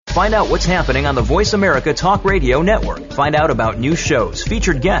Find out what's happening on the Voice America Talk Radio Network. Find out about new shows,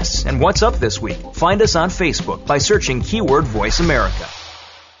 featured guests, and what's up this week. Find us on Facebook by searching keyword Voice America.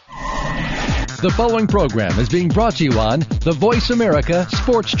 The following program is being brought to you on the Voice America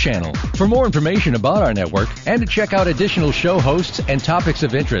Sports Channel. For more information about our network and to check out additional show hosts and topics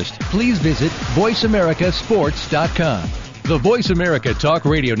of interest, please visit voiceamericasports.com. The Voice America Talk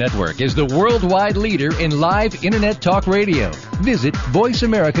Radio Network is the worldwide leader in live Internet talk radio. Visit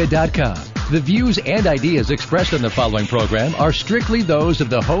voiceamerica.com. The views and ideas expressed on the following program are strictly those of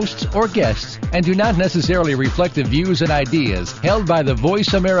the hosts or guests and do not necessarily reflect the views and ideas held by the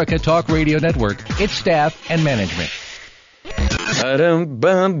Voice America Talk Radio Network, its staff, and management.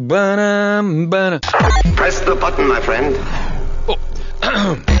 Press the button, my friend.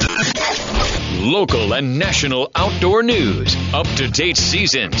 Local and national outdoor news, up-to-date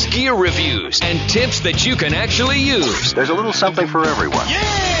seasons, gear reviews, and tips that you can actually use. There's a little something for everyone.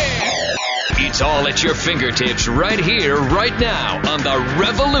 Yeah! It's all at your fingertips right here, right now on The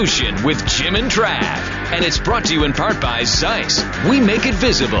Revolution with Jim and Trav. And it's brought to you in part by Zeiss. We make it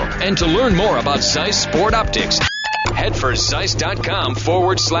visible. And to learn more about Zeiss Sport Optics, head for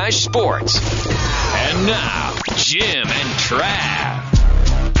Zeiss.com/sports. And now, Jim and Trav.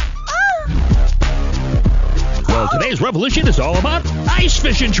 Well, today's Revolution is all about ice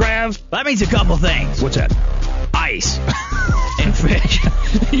fishing, Trav. That means a couple things. What's that? Ice and fish.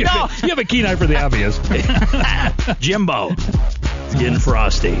 You have a keen eye for the obvious. Jimbo. It's getting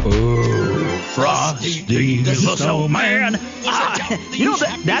frosty. Ooh, Frosty the snowman. You know,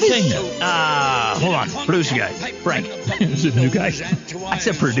 that is... hold on. Producer guy. Frank. Is it a new guy? I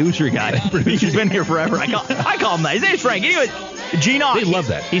said producer guy. He's been here forever. I call him that. His name's Frank. Anyway, G-Knock. They love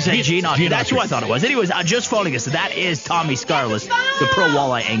that. He said G-Knock. That's who I thought it was. Anyways, just phoning us. That is Tommy Scarless, the pro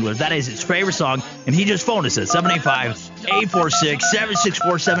walleye angler. That is his favorite song, and he just phoned us at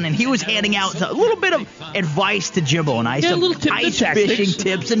 785-846-7647, and he was handing out a little bit of advice to Jimbo and I. Some ice fishing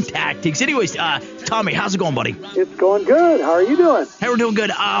tips and tactics. Anyways, Tommy, how's it going, buddy? It's going good. How are you doing? Hey, we're doing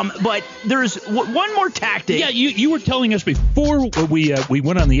good. But there's one more tactic. Yeah, you were telling us before we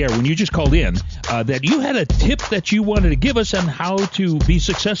went on the air, when you just called in, that you had a tip that you wanted to give us on how to be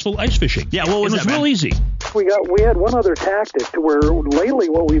successful ice fishing. Yeah, what was it? It was real easy. We had one other tactic to where lately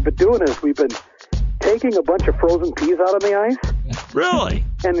what we've been doing is we've been taking a bunch of frozen peas out of the ice. Really?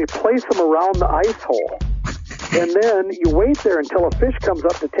 And you place them around the ice hole. And then you wait there until a fish comes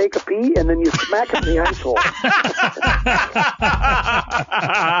up to take a pee, and then you smack it in the ice hole.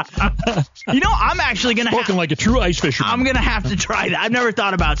 You know, I'm actually going to Spoken like a true ice fisherman. I'm going to have to try that. I've never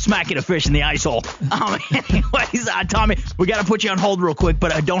thought about smacking a fish in the ice hole. Anyways, Tommy, we got to put you on hold real quick,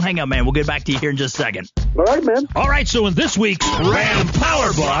 but don't hang up, man. We'll get back to you here in just a second. All right, man. All right, so in this week's Ram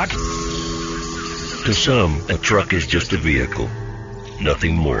Power Block. To some, a truck is just a vehicle,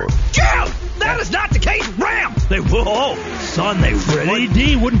 nothing more. Jim! That is not the case. Ram! They Freddie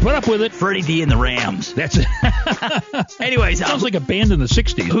D wouldn't put up with it. Freddie D and the Rams. That's it. Anyways, sounds like a band in the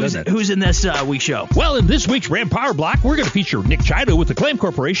 60s, doesn't it? Who's in this week's show? Well, in this week's Ram Power Block, we're going to feature Nick Chido with the Clam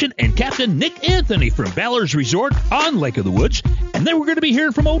Corporation and Captain Nick Anthony from Valor's Resort on Lake of the Woods. And then we're going to be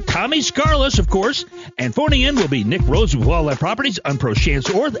hearing from old Tommy Scarless, of course. And phoning in will be Nick Rose with Wildlife Properties on Prochance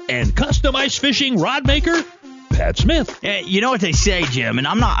Orth and custom ice fishing rod maker Pat Smith. You know what they say, Jim, and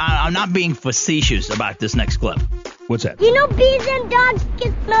I'm not being facetious about this next clip. What's that? You know bees and dogs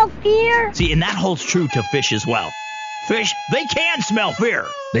can smell fear. See, and that holds true to fish as well. Fish, they can smell fear.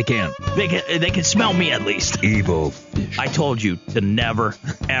 They can. They can smell me at least. Evil fish. I told you to never,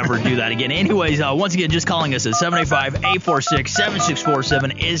 ever do that again. Anyways, once again, just calling us at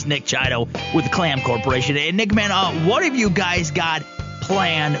 785-846-7647 is Nick Chido with the Clam Corporation. And Nick, man, what have you guys got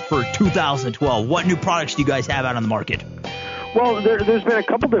planned for 2012? What new products do you guys have out on the market? Well, there's been a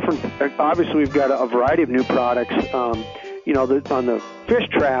couple different. Obviously, we've got a variety of new products. On the fish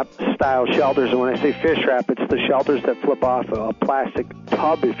trap style shelters, and when I say fish trap, it's the shelters that flip off a plastic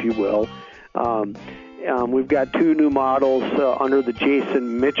tub, if you will. We've got two new models under the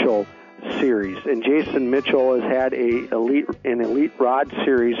Jason Mitchell series, and Jason Mitchell has had an elite rod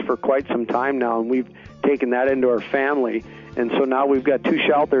series for quite some time now, and we've taken that into our family. And so now we've got two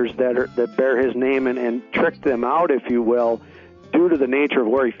shelters that bear his name and tricked them out, if you will, due to the nature of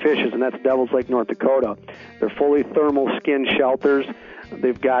where he fishes, and that's Devil's Lake, North Dakota. They're fully thermal skin shelters.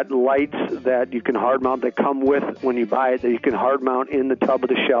 They've got lights that you can hard mount that come with when you buy it that you can hard mount in the tub of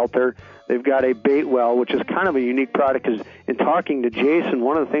the shelter. They've got a bait well, which is kind of a unique product because in talking to Jason,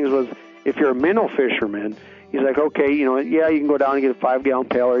 one of the things was if you're a minnow fisherman, he's like, okay, you can go down and get a 5-gallon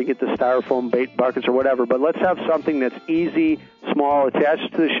pail, or you get the styrofoam bait buckets or whatever, but let's have something that's easy, small,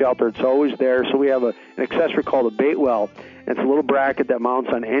 attached to the shelter. It's always there. So we have an accessory called a bait well. It's a little bracket that mounts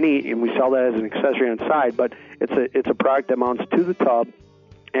on and we sell that as an accessory on side, but it's a product that mounts to the tub,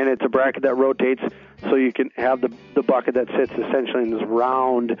 and it's a bracket that rotates so you can have the bucket that sits essentially in this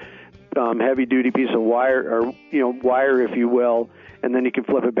round, heavy-duty piece of wire, or wire, if you will, and then you can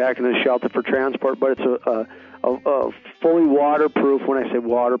flip it back into the shelter for transport. But it's a fully waterproof. When I say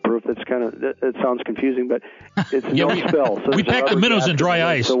waterproof, it sounds confusing, but it's no spill. So we pack the minnows in dry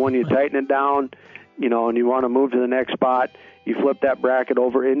ice. So when you tighten it down, and you want to move to the next spot, you flip that bracket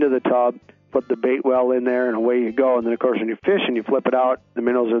over into the tub, put the bait well in there, and away you go. And then, of course, when you fish and you flip it out, the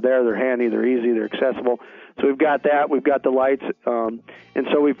minnows are there. They're handy. They're easy. They're accessible. So we've got that. We've got the lights. And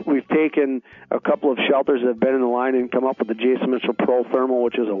so we've taken a couple of shelters that have been in the line and come up with the Jason Mitchell Pro Thermal,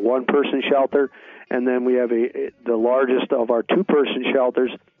 which is a one-person shelter. And then we have the largest of our two-person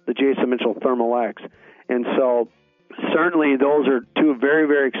shelters, the Jason Mitchell Thermal X. And so certainly those are two very,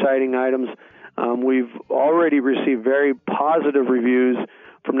 very exciting items. We've already received very positive reviews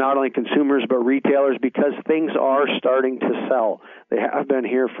from not only consumers but retailers, because things are starting to sell. They have been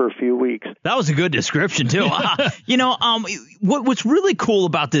here for a few weeks. That was a good description, too. What's really cool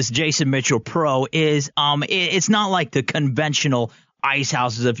about this Jason Mitchell Pro is it's not like the conventional ice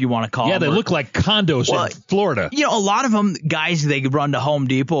houses, if you want to call them. Yeah, they look like condos in Florida. A lot of them, guys, they run to Home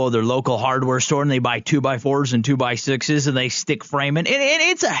Depot or their local hardware store, and they buy 2x4s and 2x6s, and they stick frame it. And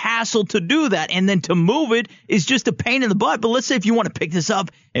it's a hassle to do that. And then to move it is just a pain in the butt. But let's say if you want to pick this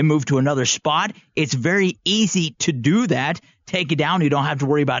up and move to another spot, it's very easy to do that. Take it down. You don't have to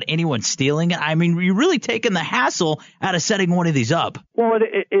worry about anyone stealing it. I mean, you're really taking the hassle out of setting one of these up. Well,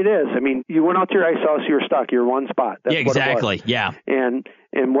 it is. I mean, you went out to your ice house, you were stuck. You're one spot. That's exactly. What it was. Yeah. And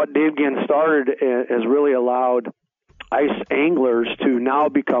what Dave Ginn started has really allowed ice anglers to now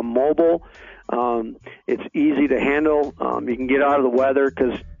become mobile. It's easy to handle. You can get out of the weather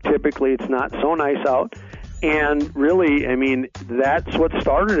because typically it's not so nice out. And really, I mean, that's what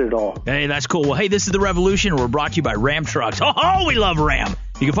started it all. Hey, that's cool. Well, hey, this is The Revolution. We're brought to you by Ram Trucks. Oh, we love Ram.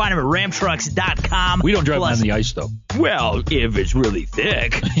 You can find them at ramtrucks.com. We don't drive them on the ice, though. Well, if it's really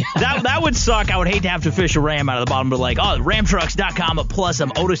thick. that would suck. I would hate to have to fish a Ram out of the bottom, but ramtrucks.com plus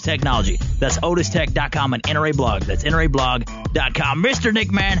some Otis Technology. That's otistech.com and NRA Blog. That's nrablog.com. Mr.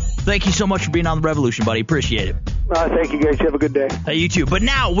 Nick, man, thank you so much for being on The Revolution, buddy. Appreciate it. Thank you, guys. You have a good day. Hey, you too. But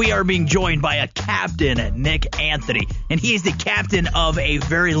now we are being joined by a captain, Nick Anthony, and he is the captain of a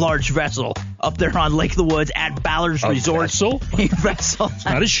very large vessel up there on Lake of the Woods at Ballard's Resort. Vessel? A vessel. It's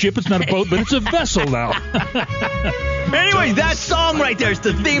not a ship, it's not a boat, but it's a vessel now. Anyways, that song right there is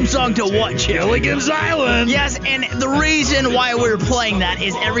the theme song to what, Jim? Gilligan's Island. Yes, and the reason why we're playing that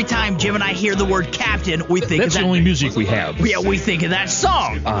is every time Jim and I hear the word captain, we think That's of that. the only music we have. Yeah, we think of that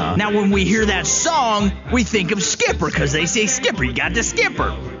song. Now, when we hear that song, we think of skipper, because they say skipper. You got the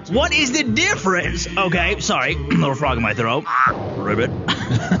skipper. What is the difference? Okay, sorry, little frog in my throat. Ribbit.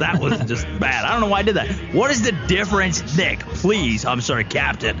 That was just bad. I don't know why I did that. What is the difference, Nick? Please, I'm sorry,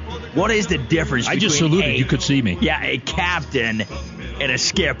 Captain. What is the difference between I just saluted. You could see me. Yeah, a captain and a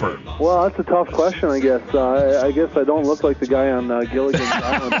skipper. Well, that's a tough question, I guess. I guess I don't look like the guy on Gilligan's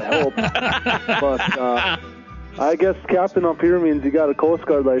Island, I hope. But I guess captain up here means you got a Coast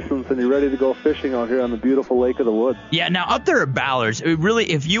Guard license and you're ready to go fishing out here on the beautiful Lake of the Woods. Yeah, now up there at Ballard's,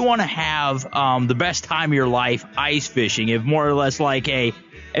 really, if you want to have the best time of your life ice fishing, if more or less like a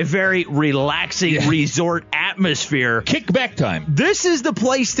very relaxing resort atmosphere. Kickback time. This is the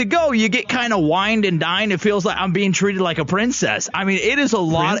place to go. You get kind of wined and dined. It feels like I'm being treated like a princess. I mean, it is a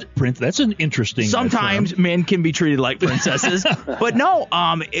lot. That's an interesting Sometimes term. Men can be treated like princesses. But no,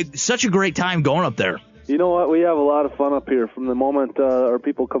 it's such a great time going up there. You know what? We have a lot of fun up here. From the moment our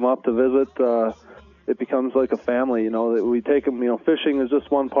people come up to visit, it becomes like a family. You know, we take them, fishing is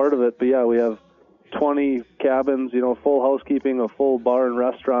just one part of it. But, yeah, we have 20 cabins, full housekeeping, a full bar and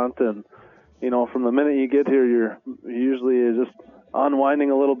restaurant, and from the minute you get here, you're usually just unwinding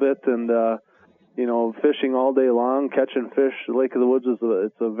a little bit and fishing all day long, catching fish. The Lake of the Woods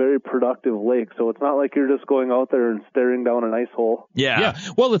it's a very productive lake, so it's not like you're just going out there and staring down an ice hole. Yeah.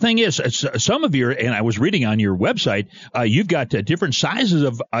 Well, the thing is, some of your, and I was reading on your website, you've got different sizes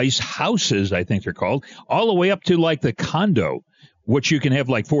of ice houses, I think they're called, all the way up to like the condo, which you can have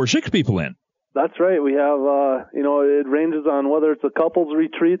like 4 or 6 people in. That's right. We have, it ranges on whether it's a couple's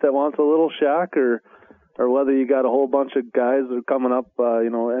retreat that wants a little shack or whether you got a whole bunch of guys that are coming up,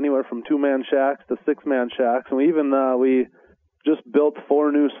 anywhere from 2-man shacks to 6-man shacks. And we just built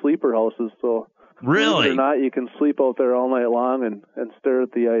 4 new sleeper houses. So Really? Believe it or not, you can sleep out there all night long and stare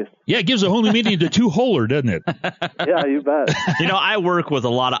at the ice. Yeah, it gives a whole new meaning to two-holer, doesn't it? Yeah, you bet. I work with a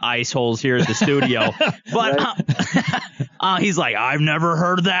lot of ice holes here at the studio, but he's like, I've never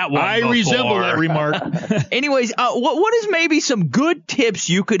heard that one before. Resemble that remark. Anyways, what is maybe some good tips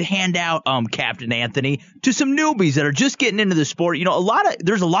you could hand out, Captain Anthony, to some newbies that are just getting into the sport?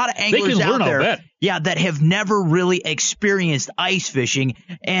 There's a lot of anglers out there. Yeah, that have never really experienced ice fishing,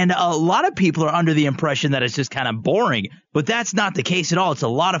 and a lot of people are under the impression that it's just kind of boring, but that's not the case at all. It's a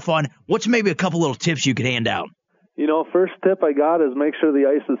lot of fun. What's maybe a couple little tips you could hand out? First tip I got is make sure the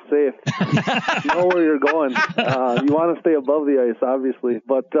ice is safe. You know where you're going. You want to stay above the ice, obviously,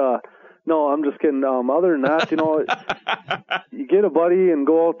 but no, I'm just kidding. Other than that, you get a buddy and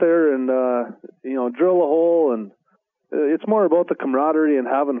go out there and drill a hole, and it's more about the camaraderie and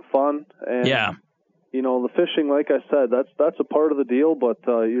having fun. And yeah. The fishing, like I said, that's a part of the deal, but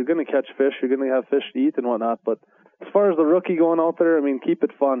you're going to catch fish, you're going to have fish to eat and whatnot. But as far as the rookie going out there, keep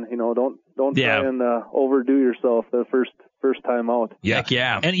it fun. Don't try and overdo yourself the first time out. Yeah. Heck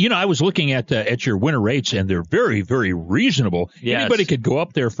yeah. And I was looking at your winter rates, and they're very, very reasonable. Yes. Anybody could go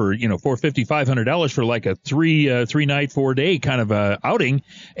up there for $450, $500 for like a 3-night, 4-day kind of outing,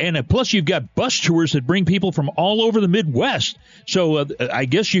 and plus you've got bus tours that bring people from all over the Midwest. So I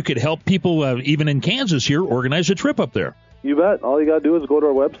guess you could help people even in Kansas here organize a trip up there. You bet. All you got to do is go to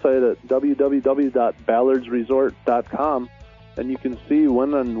our website at www.ballardsresort.com, and you can see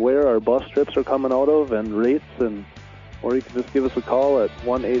when and where our bus trips are coming out of and rates, or you can just give us a call at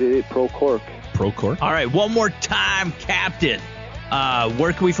 1-888-PRO-CORK. Pro-CORK? All right, one more time, Captain.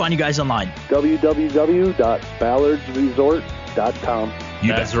 Where can we find you guys online? www.ballardsresort.com.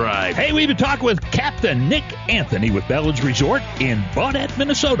 That's right. Hey, we've been talking with Captain Nick Anthony with Ballards Resort in Baudette,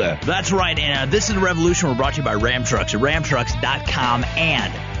 Minnesota. That's right, and this is The Revolution. We're brought to you by Ram Trucks at ramtrucks.com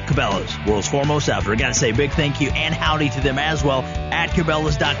and Cabela's, world's foremost outfitter. I got to say a big thank you and howdy to them as well at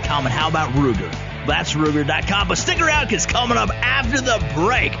Cabela's.com. And how about Ruger? That's Ruger.com. But stick around, because coming up after the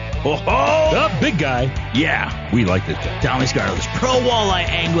break, the big guy. Yeah. We like this guy. Tommy Scarlett, pro walleye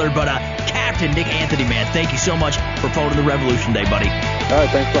angler, but Captain Nick Anthony, man, thank you so much for phoning the Revolution Day, buddy. All right,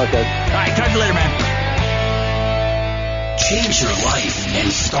 thanks a lot, guys. All right, talk to you later, man. Change your life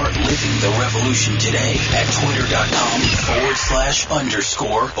and start living the revolution today at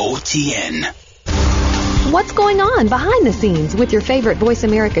twitter.com/_OTN. What's going on behind the scenes with your favorite Voice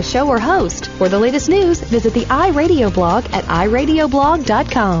America show or host? For the latest news, visit the iRadio blog at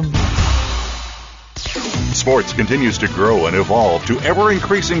iradioblog.com. Sports continues to grow and evolve to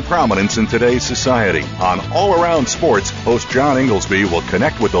ever-increasing prominence in today's society. On All Around Sports, host John Inglesby will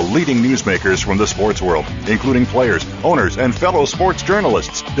connect with the leading newsmakers from the sports world, including players, owners, and fellow sports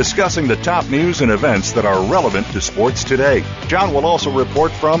journalists, discussing the top news and events that are relevant to sports today. John will also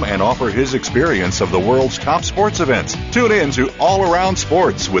report from and offer his experience of the world's top sports events. Tune in to All Around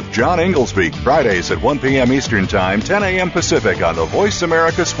Sports with John Inglesby, Fridays at 1 p.m. Eastern Time, 10 a.m. Pacific on the Voice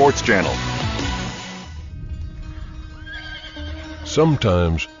America Sports Channel.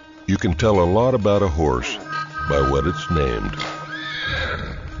 Sometimes you can tell a lot about a horse by what it's named.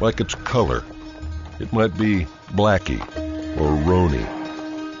 Like its color. It might be Blackie, or Roni,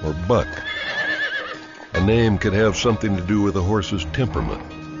 or Buck. A name could have something to do with a horse's temperament,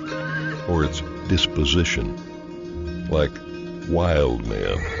 or its disposition. Like Wild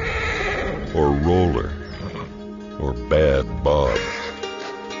Man, or Roller, or Bad Bob.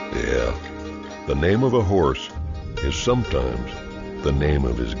 Yeah, the name of a horse is sometimes the name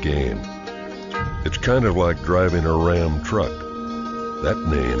of his game. It's kind of like driving a Ram truck. That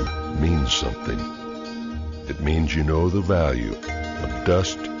name means something. It means you know the value of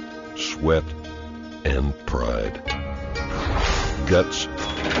dust, sweat, and pride. Guts,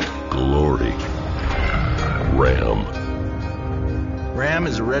 glory. Ram. Ram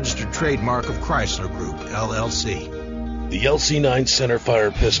is a registered trademark of Chrysler Group, LLC. The LC9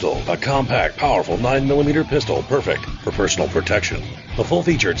 Centerfire Pistol, a compact, powerful 9mm pistol, perfect for personal protection. The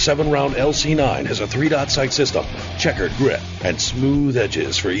full-featured 7-round LC9 has a 3-dot sight system, checkered grip, and smooth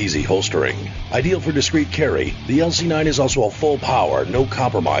edges for easy holstering. Ideal for discreet carry, the LC9 is also a full-power,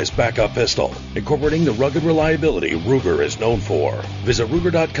 no-compromise backup pistol, incorporating the rugged reliability Ruger is known for. Visit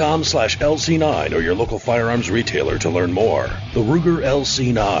Ruger.com/LC9 or your local firearms retailer to learn more. The Ruger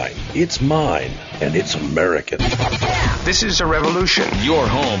LC9. It's mine, and it's American. This is a revolution. Your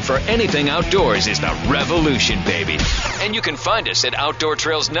home for anything outdoors is the Revolution, baby. And you can find us at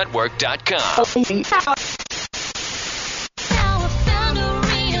OutdoorTrailsNetwork.com.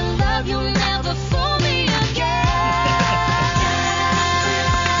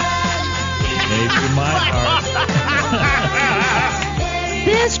 Maybe my heart.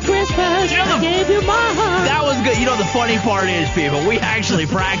 This Christmas, I gave You're mine. That was good. You know, the funny part is, people, we actually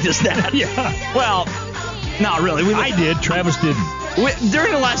practiced that. Yeah. Well, not really. I did. Travis didn't.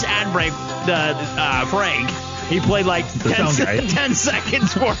 During the last ad break, Frank, he played like 10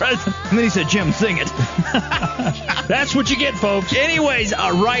 seconds for us. And then he said, Jim, sing it. That's what you get, folks. Anyways,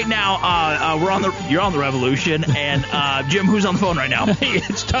 right now, you're on the Revolution. And, Jim, who's on the phone right now?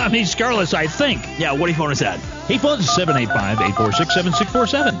 It's Tommy Scarlett, I think. Yeah, what do you phone us at? He phones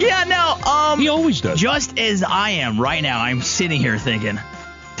 785-846-7647. Yeah, now, he always does. Just as I am right now, I'm sitting here thinking,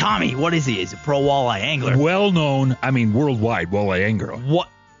 Tommy, what is he? Is a pro walleye angler? Well-known, worldwide walleye angler. What?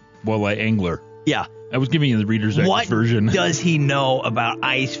 Walleye angler. Yeah. I was giving you the Reader's Digest version. What does he know about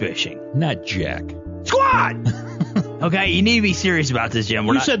ice fishing? Not jack. Squad! Okay, you need to be serious about this, Jim.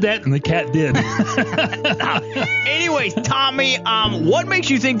 You said that, and the cat did. Anyways, Tommy, what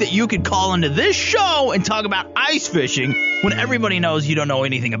makes you think that you could call into this show and talk about ice fishing when everybody knows you don't know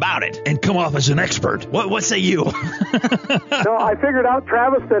anything about it? And come off as an expert. What say you? No, I figured out,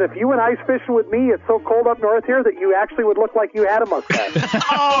 Travis, that if you went ice fishing with me, it's so cold up north here that you actually would look like you had a mustache.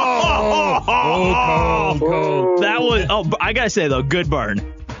 Cold. That was, I gotta say, though, good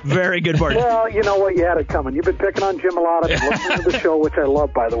burn. Very good burn. Well, you know what? You had it coming. You've been picking on Jim a lot. I've been listening to the show, which I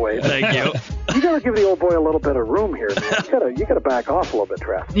love, by the way. Thank you. You got to give the old boy a little bit of room here, man. You got to back off a little bit,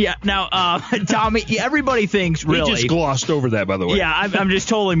 Travis. Yeah. Now, Tommy, everybody thinks really. He just glossed over that, by the way. Yeah, I'm just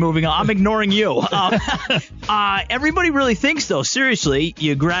totally moving on. I'm ignoring you. Everybody really thinks, though, seriously,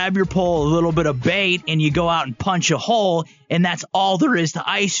 you grab your pole, a little bit of bait, and you go out and punch a hole, and that's all there is to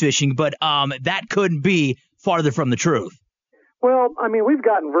ice fishing. But that couldn't be farther from the truth. Well, I mean, we've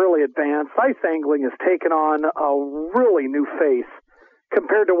gotten really advanced. Ice angling has taken on a really new face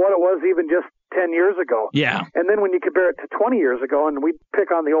compared to what it was even just 10 years ago. Yeah. And then when you compare it to 20 years ago, and we pick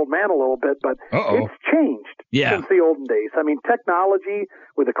on the old man a little bit, but it's changed since the olden days. I mean, technology,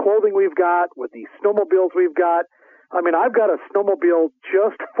 with the clothing we've got, with the snowmobiles we've got. I mean, I've got a snowmobile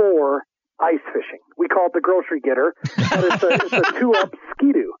just for ice fishing. We call it the grocery getter, but it's a 2-up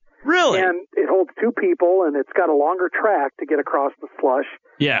Ski-Doo. Really? And it holds 2 people, and it's got a longer track to get across the slush,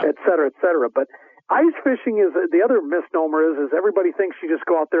 et cetera, et cetera. But ice fishing is the other misnomer is everybody thinks you just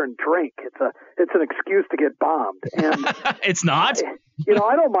go out there and drink. It's an excuse to get bombed. And it's not. You know,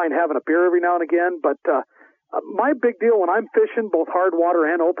 I don't mind having a beer every now and again, but my big deal when I'm fishing, both hard water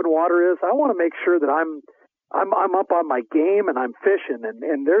and open water, is I want to make sure that I'm up on my game and I'm fishing,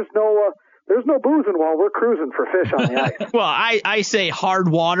 and there's no boozing while we're cruising for fish on the ice. Well, I say hard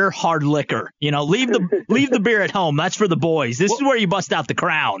water, hard liquor. You know, leave the beer at home. That's for the boys. This is where you bust out the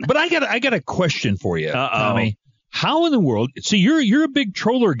crown. But I got a question for you, Tommy. How in the world? See, you're a big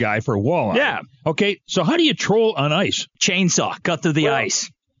troller guy for walleye. Yeah. Okay. So how do you troll on ice? Chainsaw, cut through the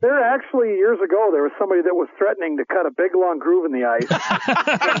ice. There actually, years ago, there was somebody that was threatening to cut a big, long groove in the ice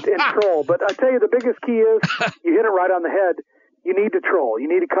and troll. But I tell you, the biggest key is you hit it right on the head. You need to troll. You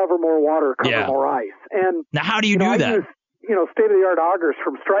need to cover more water, cover more ice. And now, how do you do that? I use, state-of-the-art augers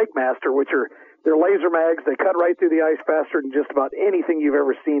from Strike Master, which they're laser mags. They cut right through the ice faster than just about anything you've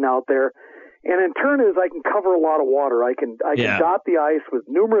ever seen out there. And in turn is I can cover a lot of water. I can dot the ice with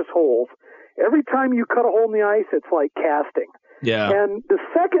numerous holes. Every time you cut a hole in the ice, it's like casting. Yeah. And the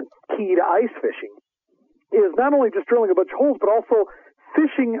second key to ice fishing is not only just drilling a bunch of holes, but also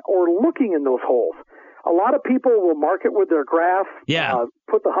fishing or looking in those holes. A lot of people will mark it with their graph,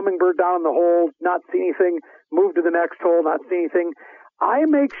 put the hummingbird down in the hole, not see anything, move to the next hole, not see anything. I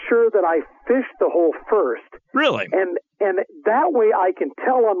make sure that I fish the hole first. Really? And that way I can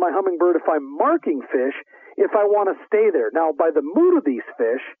tell on my hummingbird if I'm marking fish, if I want to stay there. Now, by the mood of these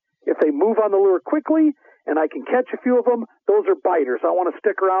fish, if they move on the lure quickly and I can catch a few of them, those are biters. I want to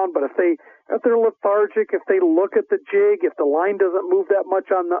stick around, but if they're lethargic, if they look at the jig, if the line doesn't move that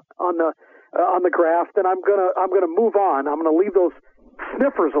much on the graph, then I'm gonna move on. I'm gonna leave those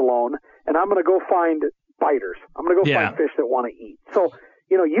sniffers alone, and I'm gonna go find biters. I'm gonna go find fish that want to eat. So,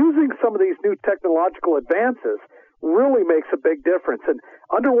 using some of these new technological advances really makes a big difference. And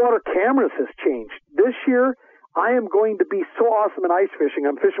underwater cameras has changed. This year, I am going to be so awesome in ice fishing.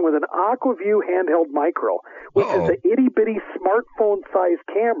 I'm fishing with an AquaView handheld micro, which is an itty-bitty smartphone-sized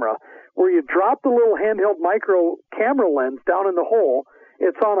camera where you drop the little handheld micro camera lens down in the hole.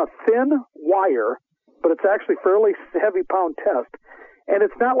 It's on a thin wire, but it's actually fairly heavy pound test. And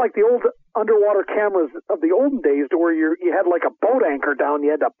it's not like the old underwater cameras of the olden days to where you had like a boat anchor down.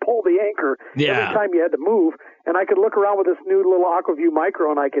 You had to pull the anchor every time you had to move. And I could look around with this new little AquaView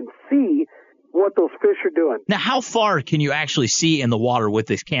micro, and I can see what those fish are doing. Now, how far can you actually see in the water with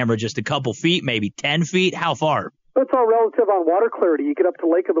this camera? Just a couple feet, maybe 10 feet? How far? It's all relative on water clarity. You get up to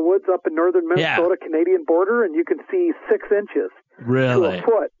Lake of the Woods up in northern Minnesota, Canadian border, and you can see 6 inches really? to a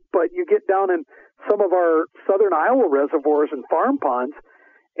foot. But you get down in some of our southern Iowa reservoirs and farm ponds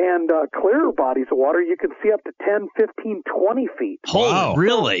and clearer bodies of water, you can see up to 10, 15, 20 feet. Oh,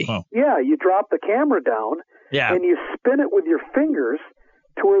 really? Yeah, you drop the camera down and you spin it with your fingers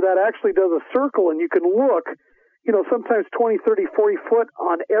to where that actually does a circle, and you can look, sometimes 20, 30, 40 foot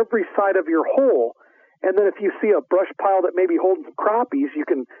on every side of your hole. And then if you see a brush pile that may be holding some crappies, you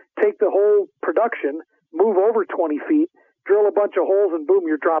can take the whole production, move over 20 feet, drill a bunch of holes, and boom,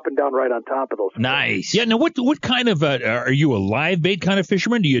 you're dropping down right on top of those. Nice. Yeah, now what kind of, are you a live bait kind of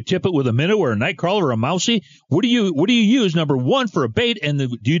fisherman? Do you tip it with a minnow or a night crawler or a mousey? What do you use, number one, for a bait, and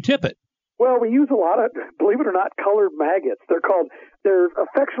do you tip it? Well, we use a lot of, believe it or not, colored maggots. They're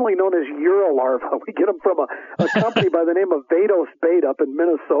affectionately known as Eurolarva. We get them from a company by the name of Vados Bait up in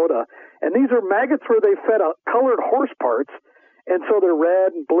Minnesota. And these are maggots where they fed colored horse parts, and so they're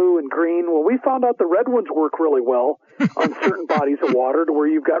red and blue and green. Well, we found out the red ones work really well on certain bodies of water to where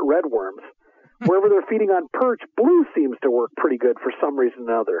you've got red worms. Wherever they're feeding on perch, blue seems to work pretty good for some reason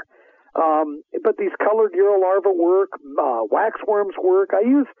or another. But these colored Eurolarva work, waxworms work. I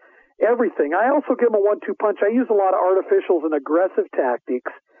use everything. I also give them a 1-2 punch. I use a lot of artificials and aggressive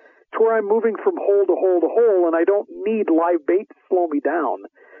tactics to where I'm moving from hole to hole to hole, and I don't need live bait to slow me down.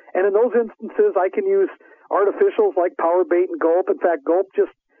 And in those instances, I can use artificials like Power Bait and Gulp. In fact, Gulp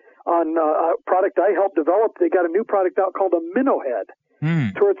just on a product I helped develop, they got a new product out called a minnow head.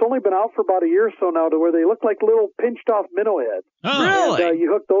 To where it's only been out for about a year or so now, to where they look like little pinched off minnow heads. Oh, really? And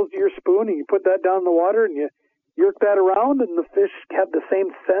you hook those to your spoon and you put that down in the water and you yerk that around, and the fish have the same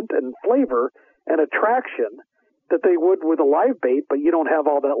scent and flavor and attraction that they would with a live bait, but you don't have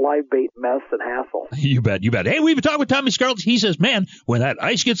all that live bait mess and hassle. You bet. Hey, we've been talking with Tommy Scarlett. He says, man, when that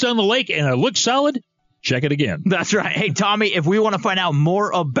ice gets on the lake and it looks solid, check it again. That's right. Hey, Tommy, if we want to find out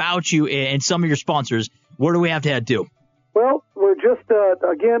more about you and some of your sponsors, where do we have to head to? Well, we're just,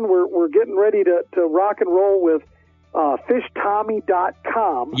 again, we're getting ready to rock and roll with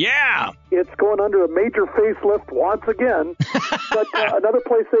fishtommy.com. Yeah. It's going under a major facelift once again. But another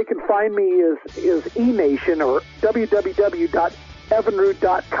place they can find me is eNation, or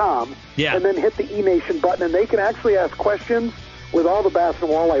www.evinrude.com. Yeah. And then hit the eNation button, and they can actually ask questions with all the bass and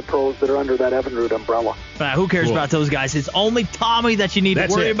walleye pros that are under that Evinrude umbrella. Who cares about those guys? It's only Tommy that you need to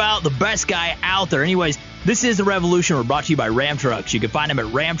worry about, the best guy out there. Anyways, this is The Revolution. We're brought to you by Ram Trucks. You can find them at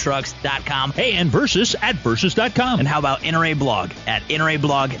ramtrucks.com. Hey, and Versus at Versus.com. And how about NRA Blog at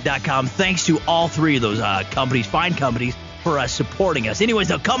NRAblog.com? Thanks to all three of those companies, fine companies, for supporting us. Anyways,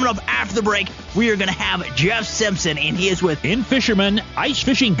 though, coming up after the break, we are going to have Jeff Simpson, and he is with In Fisherman Ice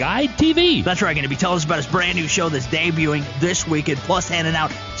Fishing Guide TV. That's right, going to be telling us about his brand new show that's debuting this weekend, plus handing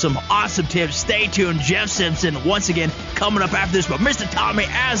out some awesome tips. Stay tuned. Jeff Simpson, once again, coming up after this. But Mr. Tommy,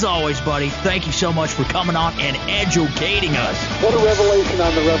 as always, buddy, thank you so much for coming on and educating us. What a revelation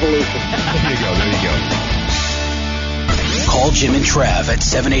on the revolution. There you go. Call Jim and Trav at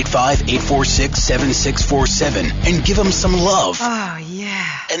 785-846-7647 and give them some love. Oh, yeah.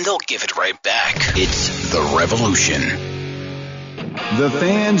 And they'll give it right back. It's The Revolution. The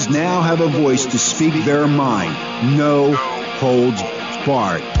fans now have a voice to speak their mind. No holds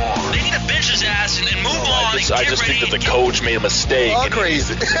barred. They need to bench his ass and move on. I just think that the coach made a mistake. All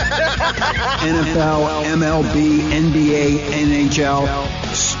crazy. NFL, MLB, NBA, NHL.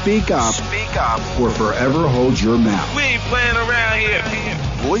 Speak up or forever hold your mouth. We ain't playing around here.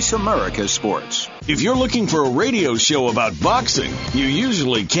 Voice America Sports. If you're looking for a radio show about boxing, you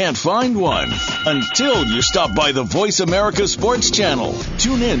usually can't find one until you stop by the Voice America Sports channel.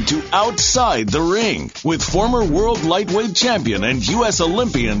 Tune in to Outside the Ring with former world lightweight champion and U.S.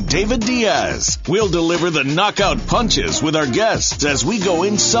 Olympian David Diaz. We'll deliver the knockout punches with our guests as we go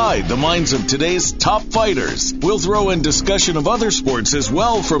inside the minds of today's top fighters. We'll throw in discussion of other sports as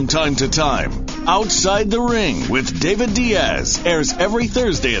well from time to time. Outside the Ring with David Diaz airs every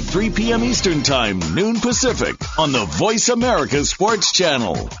Thursday at 3 p.m. Eastern Time, noon Pacific, on the Voice America Sports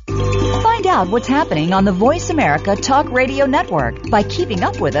Channel. Find out what's happening on the Voice America Talk Radio Network by keeping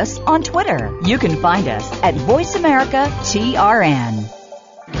up with us on Twitter. You can find us at Voice America TRN.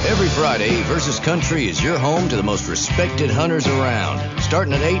 Every Friday, Versus Country is your home to the most respected hunters around.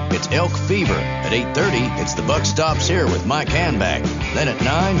 Starting at 8, it's Elk Fever. At 8:30, it's The Buck Stops Here with Mike Hanback. Then at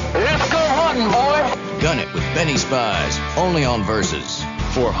 9, let's go hunting, boy. Gun It with Benny Spies, only on Versus.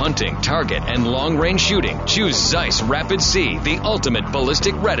 For hunting, target, and long-range shooting, choose Zeiss Rapid C, the ultimate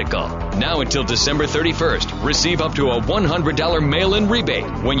ballistic reticle. Now until December 31st, receive up to a $100 mail-in rebate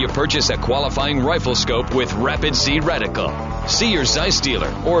when you purchase a qualifying rifle scope with Rapid C reticle. See your Zeiss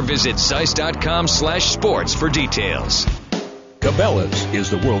dealer or visit Zeiss.com/sports for details. Cabela's is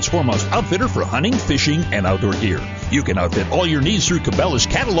the world's foremost outfitter for hunting, fishing, and outdoor gear. You can outfit all your needs through Cabela's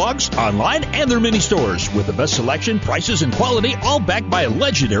catalogs, online, and their mini stores with the best selection, prices, and quality, all backed by a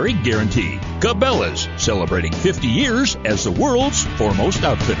legendary guarantee. Cabela's, celebrating 50 years as the world's foremost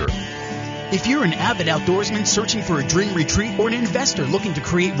outfitter. If you're an avid outdoorsman searching for a dream retreat or an investor looking to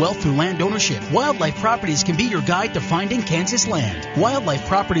create wealth through land ownership, Wildlife Properties can be your guide to finding Kansas land. Wildlife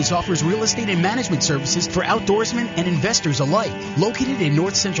Properties offers real estate and management services for outdoorsmen and investors alike. Located in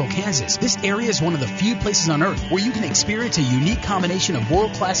north central Kansas, this area is one of the few places on earth where you can experience a unique combination of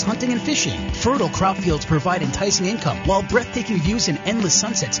world-class hunting and fishing. Fertile crop fields provide enticing income, while breathtaking views and endless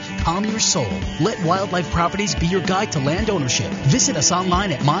sunsets calm your soul. Let Wildlife Properties be your guide to land ownership. Visit us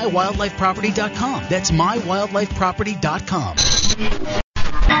online at mywildlifeproperty.com. That's mywildlifeproperty.com.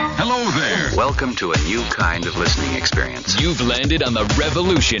 Hello there. Welcome to a new kind of listening experience. You've landed on the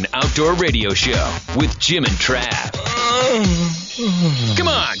Revolution Outdoor Radio Show with Jim and Trav. Come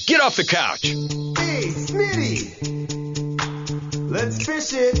on, get off the couch. Hey, Smitty. Let's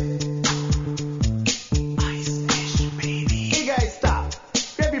fish it. Ice fish, baby. Hey guys, stop.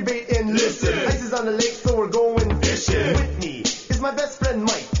 Grab your bait and listen. Ice is on the lake, so we're going fishing. With me is my best friend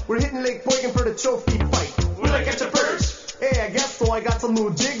Mike. We're hitting Lake Boygan for the trophy fight. Will I catch a perch? Hey, I guess so. I got some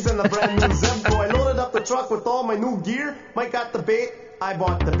new jigs and a brand new Zebco. I loaded up the truck with all my new gear. Mike got the bait. I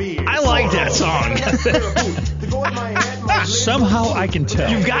bought the beer. I like that song. Somehow I can tell.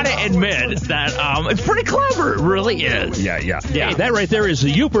 You've got to admit that it's pretty clever. It really is. Yeah. Hey, that right there is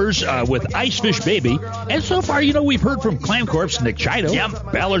the Youpers with Ice Fish Baby. And so far, we've heard from Clam Corp's Nick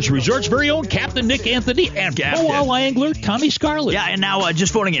Chido, Ballard's Resort's very own Captain Nick Anthony, and pro angler Tommy Scarlett. Yeah, and now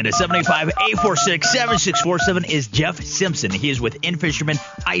just phoning in at 785-846-7647 is Jeff Simpson. He is with In Fisherman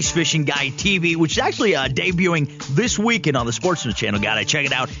Ice Fishing Guide TV, which is actually debuting this weekend on the Sportsman's Channel. Gotta check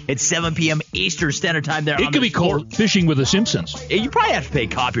it out at 7 p.m. Eastern Standard Time there. It could be called Fishing with the Simpsons. You probably have to pay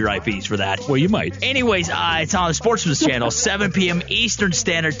copyright fees for that. Well, you might. Anyways, it's on the Sportsman's Channel, 7 p.m. Eastern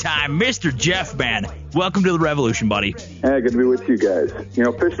Standard Time. Mr. Jeff, man, welcome to the Revolution, buddy. Hey, good to be with you guys.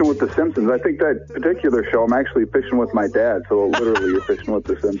 Fishing with the Simpsons. I think that particular show, I'm actually fishing with my dad, so literally you're fishing with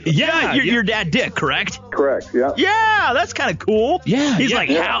the Simpsons. Yeah, your dad Dick, correct? Correct, yeah. Yeah, that's kind of cool. Yeah. He's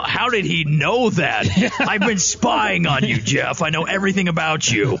like, how did he know that? I've been spying on you, Jeff. I know everything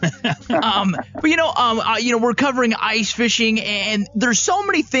about you. But we're covering ice fishing, and there's so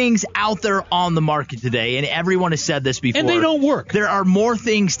many things out there on the market today, and everyone has said this before. And they don't work. There are more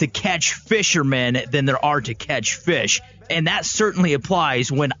things to catch fishermen than there are to catch fish. And that certainly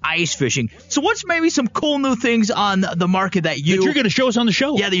applies when ice fishing. So what's maybe some cool new things on the market that you're going to show us on the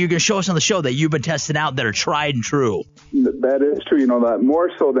show? Yeah, that you're going to show us on the show that you've been testing out that are tried and true. That is true. That more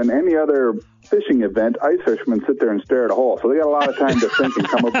so than any other fishing event, ice fishermen sit there and stare at a hole. So they got a lot of time to think and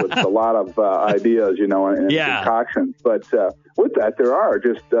come up with a lot of ideas, and concoctions. But with that, there are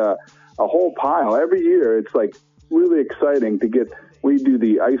just a whole pile. Every year, it's like really exciting to get. We do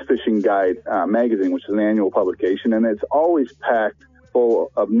the Ice Fishing Guide magazine, which is an annual publication, and it's always packed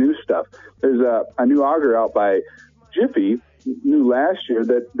full of new stuff. There's a new auger out by Jiffy, new last year,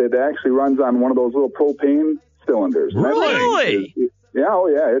 that actually runs on one of those little propane cylinders. Really?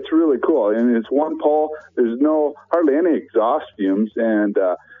 Yeah, it's really cool. And it's one pole. There's hardly any exhaust fumes, and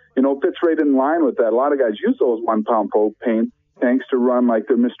it fits right in line with that. A lot of guys use those 1 pound propane tanks to run like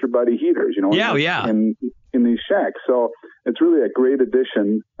their Mr. Buddy heaters, in these shacks. So it's really a great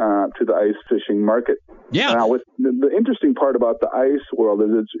addition to the ice fishing market. Yeah. Now, with the interesting part about the ice world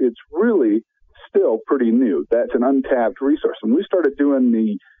is it's really still pretty new. That's an untapped resource. When we started doing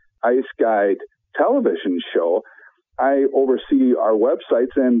the Ice Guide television show, I oversee our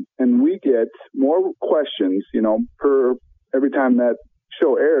websites, and we get more questions, per every time that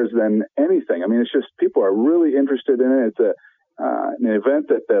show airs than anything. I mean, it's just people are really interested in it. It's an event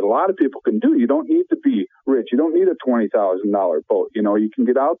that a lot of people can do. You don't need to be rich. You don't need a $20,000 boat. You can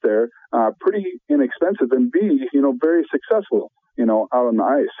get out there pretty inexpensive and be, very successful, out on the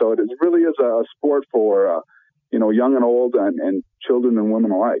ice. So it really is a sport for, young and old and children and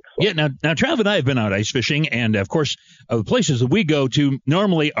women alike. So. Yeah, now Trav and I have been out ice fishing, and of course, the places that we go to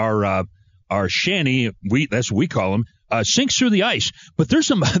normally are shanty, that's what we call them, sinks through the ice. But there's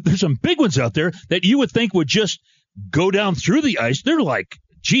some big ones out there that you would think would just go down through the ice. They're like,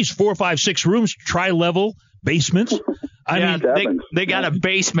 4, 5, 6 rooms, tri-level basements. I mean, they got a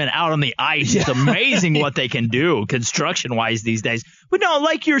basement out on the ice. It's amazing what they can do construction-wise these days. But no,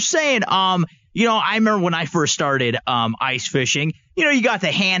 like you're saying, I remember when I first started ice fishing, you got the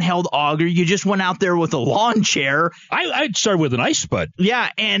handheld auger. You just went out there with a lawn chair. I started with an ice spud. Yeah,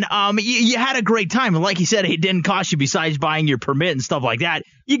 and you had a great time. And like you said, it didn't cost you, besides buying your permit and stuff like that,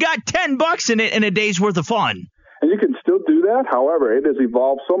 you got $10 in it and a day's worth of fun. And you can still do that. However, it has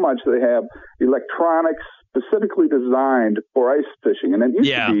evolved so much that they have electronics specifically designed for ice fishing. And it used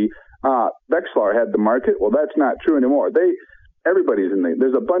to be Vexilar had the market. Well, that's not true anymore. Everybody's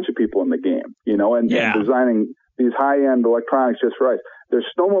there's a bunch of people in the game, and designing these high-end electronics just for ice. There's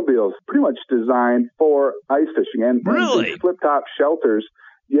snowmobiles pretty much designed for ice fishing. And these flip-top shelters,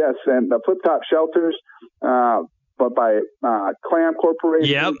 yes, and the flip-top shelters, but by Clam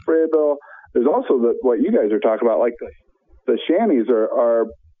Corporation, Freyville. There's also what you guys are talking about, like the shanties are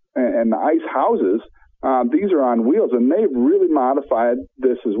and the ice houses. These are on wheels, and they've really modified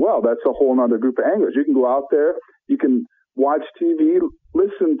this as well. That's a whole other group of anglers. You can go out there, you can watch TV,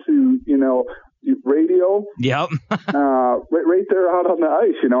 listen to, radio. Yep. right there out on the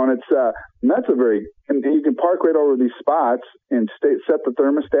ice, and it's and that's and you can park right over these spots and set the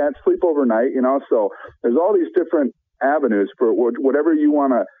thermostat, sleep overnight, so there's all these different avenues for whatever you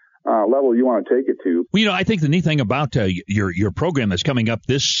want to level you want to take it to. Well, I think the neat thing about your program that's coming up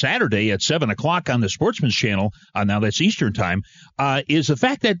this Saturday at 7 o'clock on the Sportsman's Channel, now that's Eastern time, is the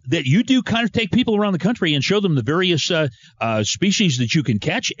fact that you do kind of take people around the country and show them the various species that you can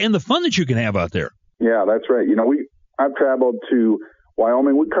catch and the fun that you can have out there. Yeah, that's right. I've traveled to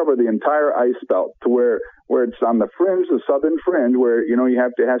Wyoming. We cover the entire ice belt to where it's on the fringe, the southern fringe, where,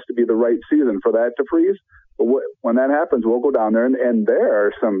 it has to be the right season for that to freeze. But when that happens, we'll go down there, and there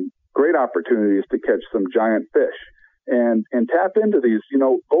are some great opportunities to catch some giant fish and tap into these,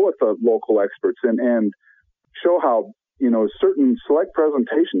 go with the local experts and show how, certain select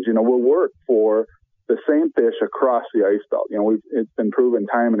presentations, will work for the same fish across the ice belt. It's been proven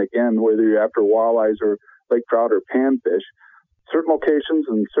time and again, whether you're after walleyes or lake trout or panfish, certain locations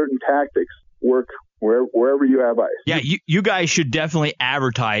and certain tactics work wherever you have ice. Yeah, you guys should definitely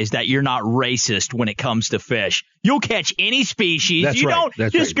advertise that you're not racist when it comes to fish. You'll catch any species. That's you right. don't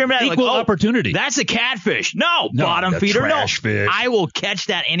That's discriminate. Right. Equal opportunity. That's a catfish. No, bottom feeder. Trash fish. I will catch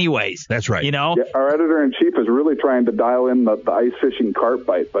that anyways. That's right. Yeah, our editor-in-chief is really trying to dial in the ice fishing carp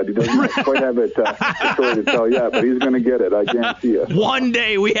bite, but he doesn't quite have it story to tell yet, but he's going to get it, I guarantee you. One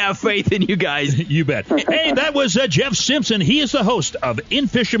day we have faith in you guys. You bet. Hey, that was Jeff Simpson. He is the host of In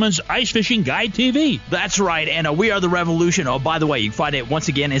Fisherman's Ice Fishing Guide TV. That's right, and we are the Revolution. Oh, by the way, you can find it once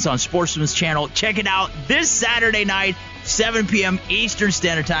again. It's on Sportsman's Channel. Check it out this Saturday night, 7 p.m. Eastern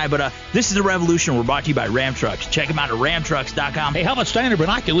Standard Time. But this is the Revolution. We're brought to you by Ram Trucks. Check them out at ramtrucks.com. Hey, how about Steiner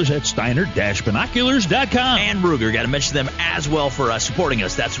Binoculars at steiner-binoculars.com? And Ruger. Got to mention them as well for supporting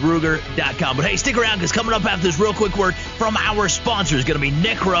us. That's Ruger.com. But hey, stick around, because coming up after this real quick word from our sponsor is going to be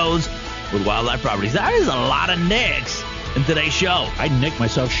Nick Rose with Wildlife Properties. That is a lot of Nicks in today's show. I nicked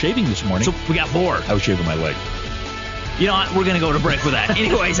myself shaving this morning. So we got 4. I was shaving my leg. You know what? We're going to go to break with that.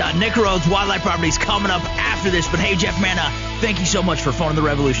 Anyways, Nick Rhodes, Wildlife Properties, coming up after this. But hey, Jeff, man, thank you so much for phoning the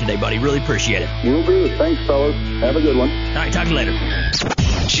Revolution today, buddy. Really appreciate it. Will do. Thanks, fellas. Have a good one. All right, talk to you later.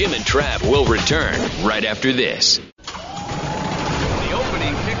 Jim and Trav will return right after this. The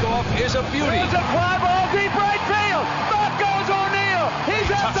opening kickoff is a beauty. It's a fly ball deep right field. Back goes O'Neal.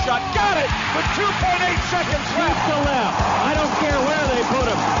 He's at the shot. Got it with 2.8 seconds left. To left. I don't care where they put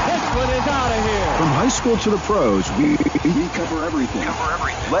him. This one is out of here. From high school to the pros, we cover everything.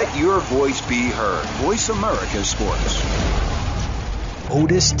 Let your voice be heard. Voice America Sports.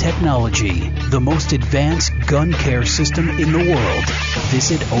 Otis Technology, the most advanced gun care system in the world.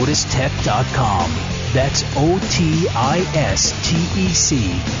 Visit otistech.com. That's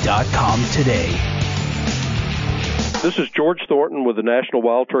OTISTEC.com today. This is George Thornton with the National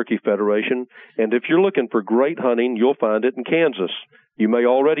Wild Turkey Federation, and if you're looking for great hunting, you'll find it in Kansas. You may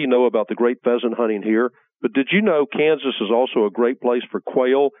already know about the great pheasant hunting here, but did you know Kansas is also a great place for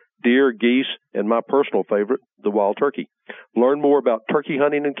quail, deer, geese, and my personal favorite, the wild turkey? Learn more about turkey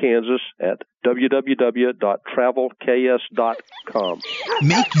hunting in Kansas at www.travelks.com.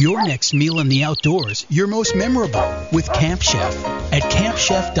 Make your next meal in the outdoors your most memorable with Camp Chef at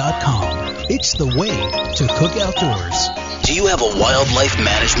campchef.com. It's the way to cook outdoors. Do you have a wildlife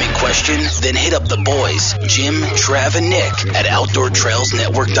management question? Then hit up the boys, Jim, Trav, and Nick at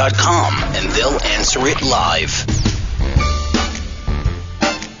OutdoorTrailsNetwork.com, and they'll answer it live.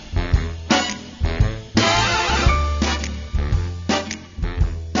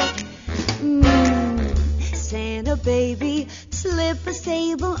 Santa baby, slip a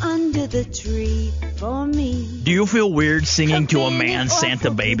sable under the tree for me. Do you feel weird singing to a man,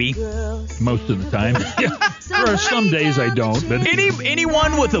 Santa baby? Most of the time. There are some days I don't. But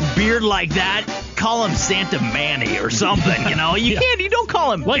anyone with a beard like that, call him Santa Manny or something, you know? You don't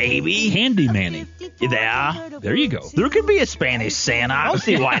call him like baby. Handy Manny. Yeah. There you go. There could be a Spanish Santa. I don't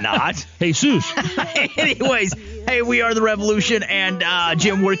see why not. Jesus. Anyways, Hey, we are the Revolution, and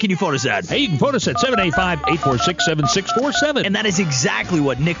Jim, where can you phone us at? Hey, you can phone us at 785-846-7647. And that is exactly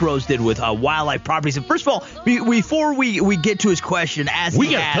what Nick Rose did with Wildlife Properties. And first of all, before we get to his question,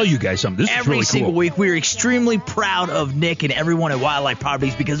 we got to tell you guys something. This is really cool. Every single week, we're extremely proud of Nick and everyone at Wildlife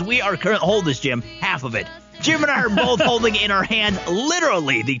Properties because we are currently, hold this, Jim, half of it. Jim and I are both holding in our hands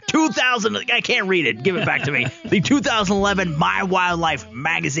literally the 2000, I can't read it, give it back to me, the 2011 My Wildlife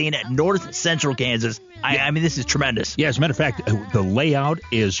magazine at North Central Kansas. I mean, this is tremendous. Yeah, as a matter of fact, the layout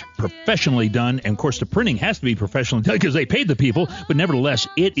is professionally done, and of course the printing has to be professionally done because they paid the people, but nevertheless,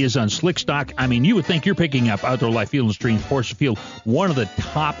 it is on slick stock. I mean, you would think you're picking up Outdoor Life, Field and Stream, Forest Field, one of the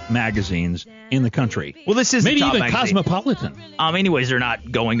top magazines in the country. Well, this is maybe the top even magazine. Cosmopolitan. Anyways, they're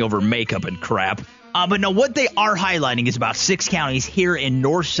not going over makeup and crap. But no, what they are highlighting is about 6 counties here in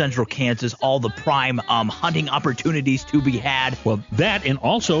north central Kansas, all the prime hunting opportunities to be had. Well, that and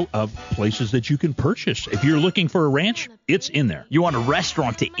also places that you can purchase. If you're looking for a ranch, it's in there. You want a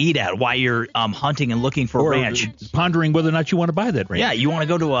restaurant to eat at while you're hunting and looking for a ranch. Pondering whether or not you want to buy that ranch. Yeah, you want to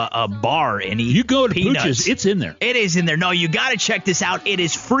go to a bar and eat You go to peanuts. Pooch's, it's in there. It is in there. No, you got to check this out. It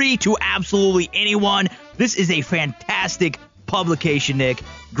is free to absolutely anyone. This is a fantastic publication, Nick.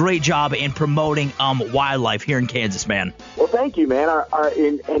 Great job in promoting wildlife here in Kansas, man. Well, thank you, man.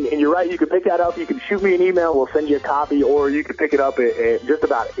 And you're right. You can pick that up. You can shoot me an email. We'll send you a copy, or you can pick it up at just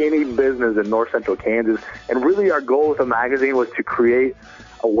about any business in north central Kansas. And really our goal with the magazine was to create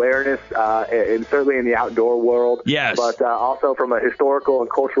awareness, and certainly in the outdoor world. Yes. But also from a historical and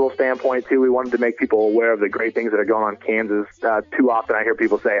cultural standpoint, too, we wanted to make people aware of the great things that are going on in Kansas. Too often I hear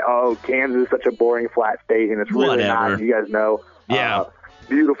people say, oh, Kansas is such a boring, flat state, and it's really not. You guys know. Yeah.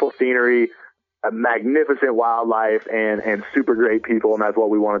 Beautiful scenery, magnificent wildlife, and super great people, and that's what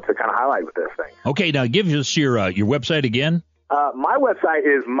we wanted to kind of highlight with this thing. Okay, now give us your website again. My website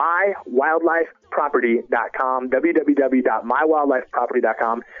is mywildlifeproperty.com,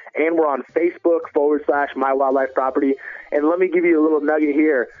 www.mywildlifeproperty.com, and we're on Facebook /mywildlifeproperty. And let me give you a little nugget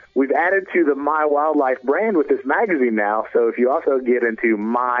here. We've added to the My Wildlife brand with this magazine now, so if you also get into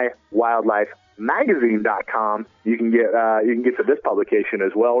mywildlifemagazine.com, you can get to this publication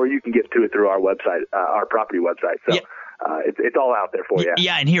as well, or you can get to it through our website, our property website. So. Yeah. It's all out there for you.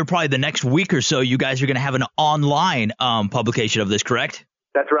 Yeah, and here probably the next week or so, you guys are going to have an online publication of this, correct?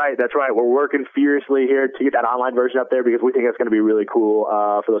 That's right. We're working furiously here to get that online version up there because we think it's going to be really cool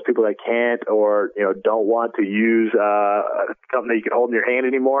for those people that can't or don't want to use something that you can hold in your hand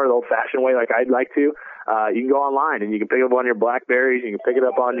anymore, the old-fashioned way like I'd like to. You can go online and you can pick it up on your BlackBerries, you can pick it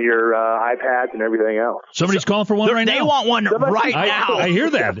up on your iPads and everything else. Somebody's calling for one right now. They want one right now. I hear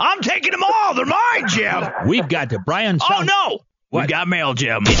that. I'm taking them all. They're mine, Jim. We've got to Brian. Oh, no. We've got mail,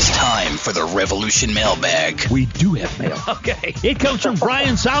 Jim. It's time for the Revolution Mailbag. We do have mail. Okay. It comes from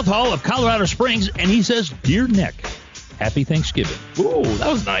Brian Southall of Colorado Springs, and he says, Dear Nick, Happy Thanksgiving. Ooh,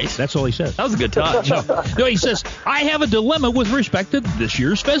 that was nice. That's all he says. That was a good touch. No, he says, I have a dilemma with respect to this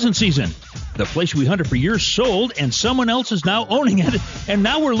year's pheasant season. The place we hunted for years sold, and someone else is now owning it, and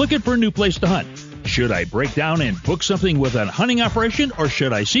now we're looking for a new place to hunt. Should I break down and book something with a hunting operation, or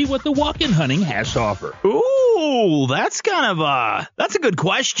should I see what the walk-in hunting has to offer? Ooh, that's that's a good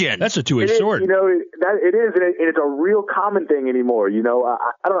question. That's a two-edged sword. It is, and it's a real common thing anymore. I don't know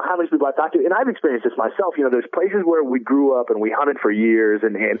how many people I've talked to, and I've experienced this myself. There's places where we grew up and we hunted for years,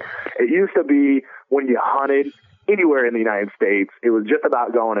 and it used to be when you hunted anywhere in the United States, it was just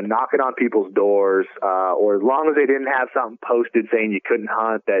about going and knocking on people's doors, or as long as they didn't have something posted saying you couldn't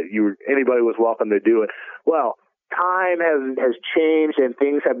hunt, that anybody was welcome to do it. Well, time has changed and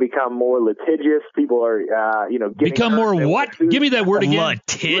things have become more litigious. People are, getting become more what? Give me that word again.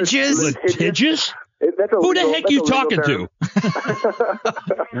 Litigious? Litigious? Who the heck are you talking to?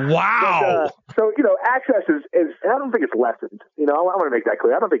 Wow. But, so, access is, I don't think it's lessened. I want to make that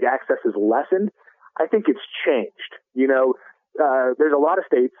clear. I don't think access is lessened. I think it's changed. There's a lot of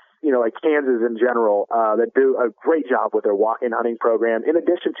states, like Kansas in general, that do a great job with their walk-in hunting program, in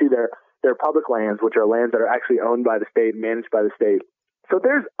addition to their public lands, which are lands that are actually owned by the state, managed by the state. So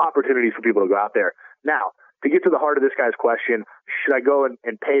there's opportunities for people to go out there. Now, to get to the heart of this guy's question, should I go and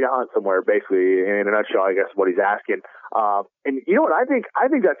pay to hunt somewhere? Basically, in a nutshell, I guess what he's asking. And you know what? I think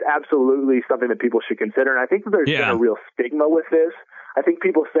that's absolutely something that people should consider. And I think that there's been a real stigma with this. I think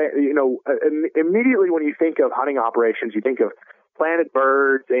people say, immediately when you think of hunting operations, you think of planted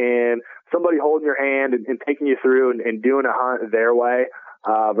birds and somebody holding your hand and taking you through and doing a hunt their way.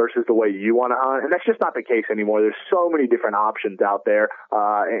 Versus the way you want to hunt. And that's just not the case anymore. There's so many different options out there.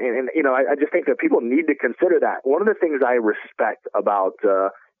 I just think that people need to consider that. One of the things I respect about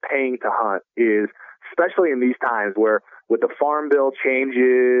paying to hunt is, especially in these times where with the Farm Bill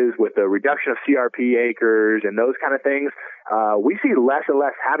changes, with the reduction of CRP acres and those kind of things, we see less and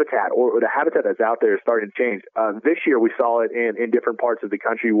less habitat, or the habitat that's out there is starting to change. This year we saw it in different parts of the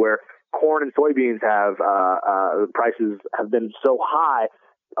country where corn and soybeans have prices have been so high.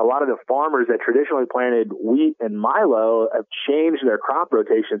 A lot of the farmers that traditionally planted wheat and milo have changed their crop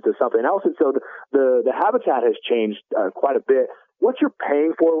rotations to something else, and so the habitat has changed quite a bit. What you're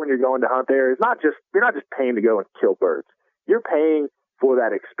paying for when you're going to hunt there is you're not just paying to go and kill birds. You're paying for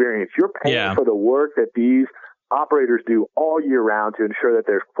that experience. You're paying for the work that these operators do all year round to ensure that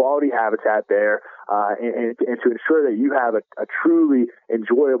there's quality habitat there, and to ensure that you have a truly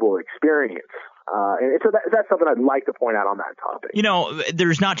enjoyable experience. And so that's something I'd like to point out on that topic. You know,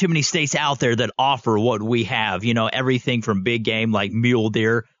 there's not too many states out there that offer what we have. You know, everything from big game like mule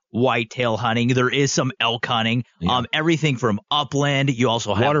deer, whitetail hunting. There is some elk hunting. Everything from upland. You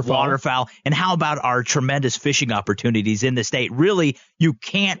also have waterfowl. And how about our tremendous fishing opportunities in the state? Really, you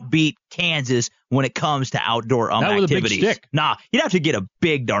can't beat Kansas when it comes to outdoor activities. With a big stick. Nah, you'd have to get a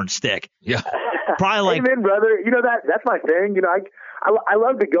big darn stick. Yeah. Probably like. Amen, brother. You know, that's my thing. You know, I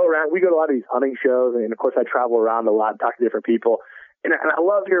love to go around. We go to a lot of these hunting shows, and of course I travel around a lot and talk to different people. And I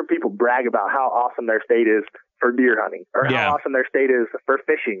love hearing people brag about how awesome their state is for deer hunting, or how awesome their state is for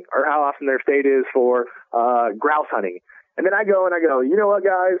fishing, or how awesome their state is for grouse hunting. And then I go, you know what,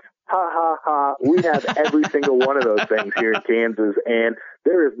 guys? Ha, ha, ha. We have every single one of those things here in Kansas, and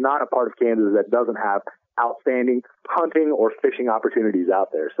there is not a part of Kansas that doesn't have outstanding hunting or fishing opportunities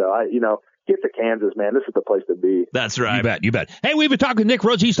out there. So, get to Kansas, man. This is the place to be. That's right. You bet. Hey, we've been talking with Nick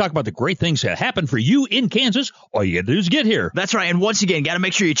Rhodes. He's talking about the great things that happen for you in Kansas. All you got to do is get here. That's right. And once again, got to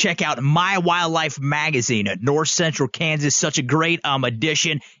make sure you check out My Wildlife Magazine at North Central Kansas. Such a great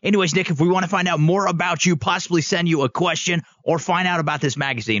edition. Anyways, Nick, if we want to find out more about you, possibly send you a question or find out about this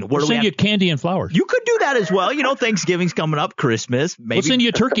magazine, we'll send you candy and flowers. You could do that as well. You know, Thanksgiving's coming up, Christmas. Maybe we'll send you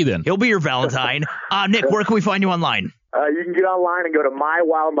a turkey then. He'll be your Valentine. Nick, where can we find you online? You can get online and go to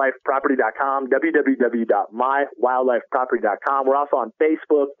mywildlifeproperty.com, www.mywildlifeproperty.com. We're also on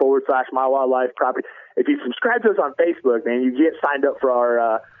Facebook /mywildlifeproperty. If you subscribe to us on Facebook, man, you get signed up for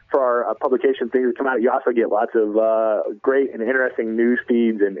our publication things that come out. You also get lots of great and interesting news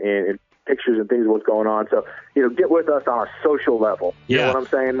feeds and pictures and things of what's going on. So, get with us on a social level. You know what I'm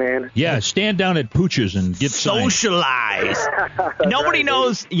saying, man? Yeah, stand down at Pooch's and get socialize. Nobody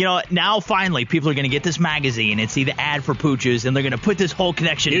knows, now finally people are going to get this magazine and see the ad for Pooch's, and they're going to put this whole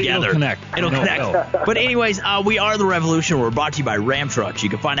connection together. It'll connect. But anyways, we are The Revolution. We're brought to you by Ram Trucks. You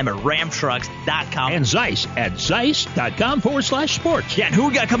can find them at ramtrucks.com. And Zeiss at zeiss.com/sports. Yeah, and who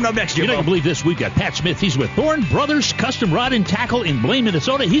we got coming up next, Jimbo? You're not going to believe this. We've got Pat Smith. He's with Thorne Brothers Custom Rod and Tackle in Blaine,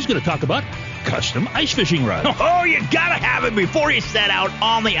 Minnesota. He's going to talk about custom ice fishing rods. Oh, you gotta have it before you set out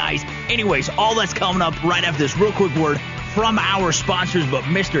on the ice. Anyways, all that's coming up right after this real quick word from our sponsors. But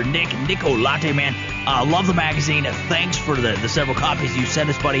Mr. Nick Nicolate, man, love the magazine. Thanks for the several copies you sent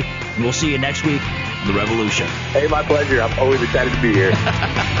us, buddy. And we'll see you next week. The Revolution. Hey, my pleasure. I'm always excited to be here.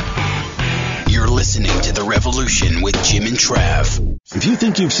 You're listening to The Revolution with Jim and Trav. If you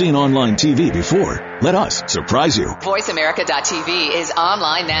think you've seen online TV before, let us surprise you. VoiceAmerica.tv is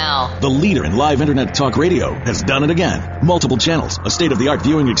online now. The leader in live internet talk radio has done it again. Multiple channels, a state-of-the-art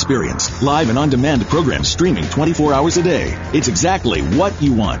viewing experience, live and on-demand programs streaming 24 hours a day. It's exactly what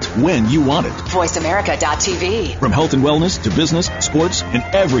you want, when you want it. VoiceAmerica.tv. From health and wellness to business, sports, and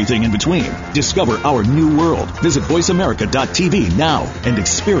everything in between. Discover our new world. Visit VoiceAmerica.tv now and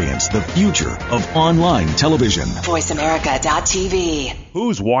experience the future of online television. VoiceAmerica.tv.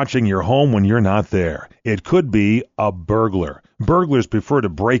 Who's watching your home when you're not there? It could be a burglar. Burglars prefer to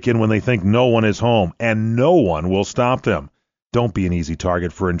break in when they think no one is home, and no one will stop them. Don't be an easy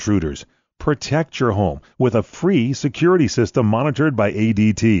target for intruders. Protect your home with a free security system monitored by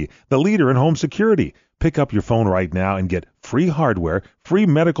ADT, the leader in home security. Pick up your phone right now and get free hardware, free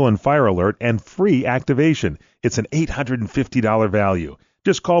medical and fire alert, and free activation. It's an $850 value.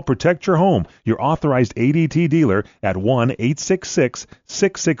 Just call Protect Your Home, your authorized ADT dealer, at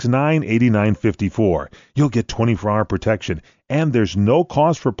 1-866-669-8954. You'll get 24-hour protection, and there's no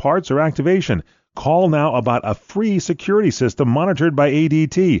cost for parts or activation. Call now about a free security system monitored by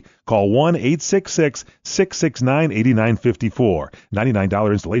ADT. Call 1-866-669-8954.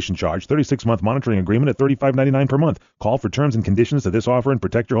 $99 installation charge, 36-month monitoring agreement at $35.99 per month. Call for terms and conditions to this offer and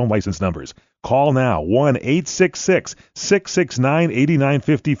protect your home license numbers. Call now,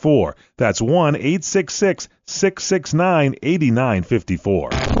 1-866-669-8954. That's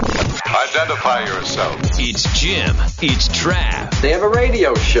 1-866-669-8954. Identify yourself. It's Jim. It's Trav. They have a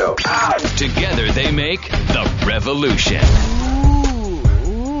radio show. Together they make The Revolution.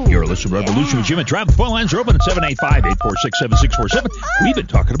 You're listening to Revolution with Jim and Trav. The phone lines are open at 785-846-7647. We've been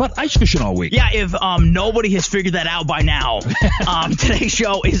talking about ice fishing all week. Yeah, if nobody has figured that out by now, today's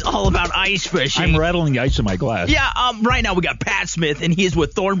show is all about ice fishing. I'm rattling the ice in my glass. Yeah, right now we got Pat Smith, and he is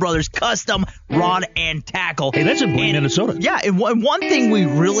with Thorne Brothers Custom Rod and Tackle. Hey, that's in Blaine, Minnesota. Yeah, and one thing we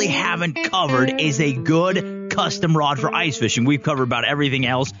really haven't covered is a good custom rod for ice fishing. We've covered about everything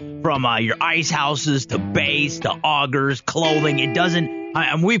else from your ice houses to baits to augers, clothing. It doesn't...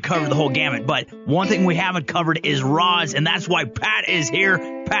 we've covered the whole gamut, but one thing we haven't covered is rods, and that's why Pat is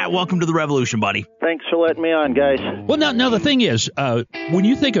here. Pat, welcome to the Revolution, buddy. Thanks for letting me on, guys. Well, now the thing is, when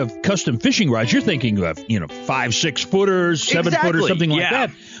you think of custom fishing rods, you're thinking of 5-6 footers, 7 footers, something like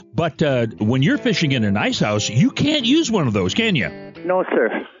that. But when you're fishing in an ice house, you can't use one of those, can you? No,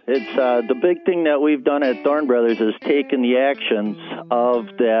 sir. It's the big thing that we've done at Thorne Brothers is taken the actions of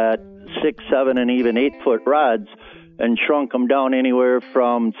that 6, 7, and even 8-foot rods and shrunk them down anywhere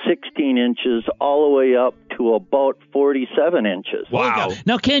from 16 inches all the way up to about 47 inches. Wow.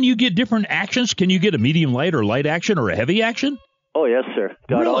 Now, can you get different actions? Can you get a medium light or light action or a heavy action? Oh, yes, sir.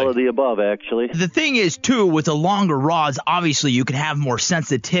 Got all of the above, actually. The thing is, too, with the longer rods, obviously you can have more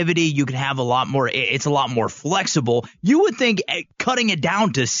sensitivity. You can have a lot more, it's a lot more flexible. You would think cutting it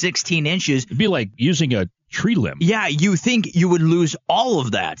down to 16 inches. It'd be like using a tree limb. Yeah, you think you would lose all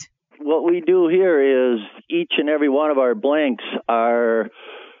of that. What we do here is each and every one of our blanks they're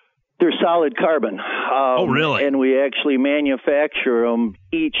solid carbon. Oh, really? And we actually manufacture them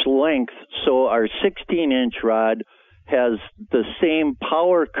each length. So our 16-inch rod has the same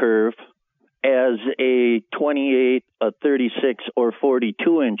power curve as a 28, a 36, or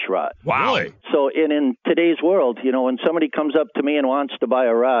 42-inch rod. Wow. Really? So in today's world, when somebody comes up to me and wants to buy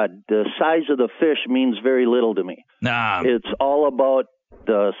a rod, the size of the fish means very little to me. Nah. It's all about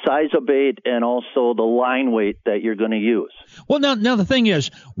the size of bait and also the line weight that you're going to use. Well, now the thing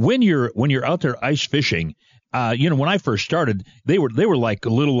is, when you're out there ice fishing, when I first started, they were like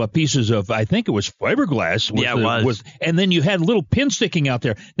little pieces of, I think it was fiberglass. Yeah, it was. And then you had little pins sticking out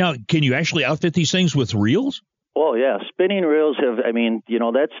there. Now, can you actually outfit these things with reels? Oh, yeah. Spinning reels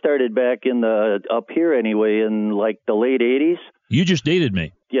that started back up here anyway, in like the late 80s. You just dated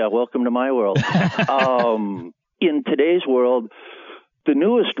me. Yeah, welcome to my world. In today's world, the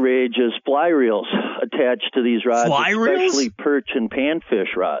newest rage is fly reels attached to these rods, especially perch and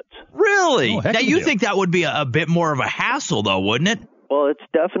panfish rods. Really? Now, you think that would be a bit more of a hassle, though, wouldn't it? Well, it's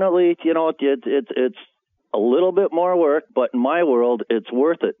definitely, it's a little bit more work, but in my world, it's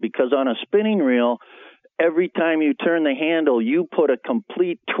worth it because on a spinning reel, every time you turn the handle, you put a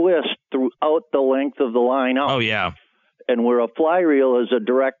complete twist throughout the length of the line out. Oh, yeah. And where a fly reel is a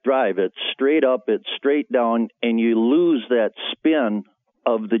direct drive, it's straight up, it's straight down, and you lose that spin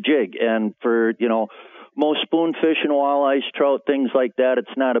of the jig. And for, most spoonfish and walleyes, trout, things like that,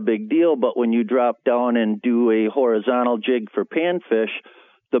 it's not a big deal. But when you drop down and do a horizontal jig for panfish,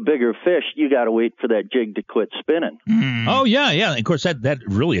 the bigger fish, you got to wait for that jig to quit spinning. Mm. Oh, yeah. And of course, that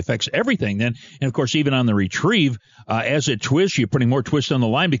really affects everything then. And of course, even on the retrieve, as it twists, you're putting more twist on the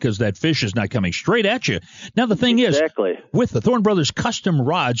line because that fish is not coming straight at you. Now, the thing is, with the Thorne Brothers custom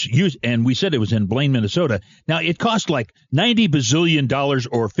rods, and we said it was in Blaine, Minnesota. Now, it cost like $90 bazillion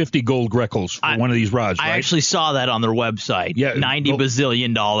or 50 gold Greckles for one of these rods, right? I actually saw that on their website. Yeah, $90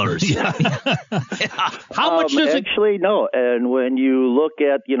 bazillion. How much does it? Actually, no. And when you look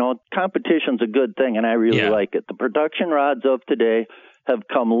at, competition's a good thing, and I really like it. The production rods of today have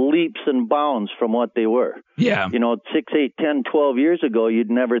come leaps and bounds from what they were. Yeah. 6, 8, 10, 12 years ago,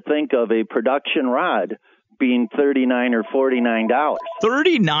 you'd never think of a production rod being $39 or $49. $39,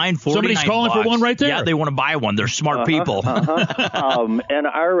 $49. Somebody's calling for one right there. Yeah, they want to buy one. They're smart people. And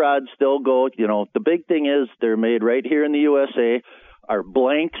our rods still go, the big thing is they're made right here in the USA. Our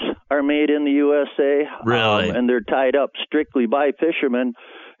blanks are made in the USA. Really? And they're tied up strictly by fishermen.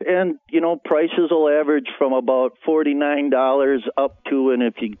 And, prices will average from about $49 up to, and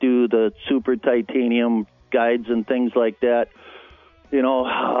if you do the super titanium guides and things like that,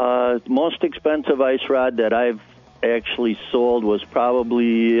 most expensive ice rod that I've actually sold was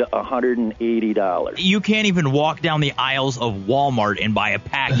probably $180. You can't even walk down the aisles of Walmart and buy a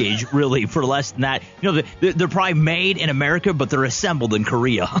package really for less than that. They're probably made in America, but they're assembled in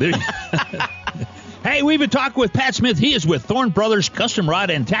Korea. Hey, we've been talking with Pat Smith. He is with Thorne Brothers Custom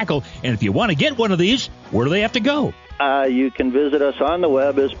Rod and Tackle. And if you want to get one of these, where do they have to go? You can visit us on the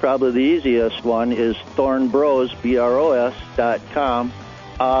web. Is probably the easiest one is thornbros, BROS.com.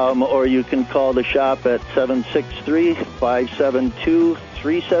 Or you can call the shop at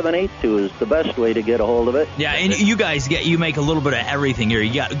 763-572-3782 is the best way to get a hold of it. Yeah, and you guys you make a little bit of everything here.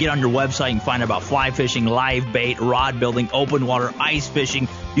 You get on your website and find out about fly fishing, live bait, rod building, open water, ice fishing,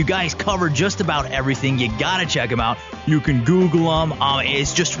 You guys cover just about everything. You got to check them out. You can Google them.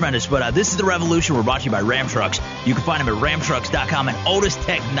 It's just tremendous. But this is The Revolution. We're brought to you by Ram Trucks. You can find them at ramtrucks.com and Otis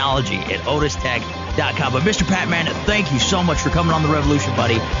Technology at otistech.com. But Mr. Pat Man, thank you so much for coming on The Revolution,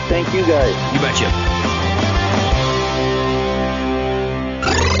 buddy. Thank you, guys. You betcha.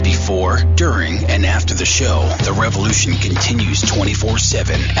 Before, during, and after the show, The Revolution continues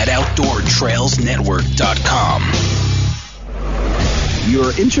 24/7 at OutdoorTrailsNetwork.com.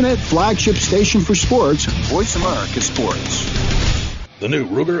 Your internet flagship station for sports, Voice America Sports. The new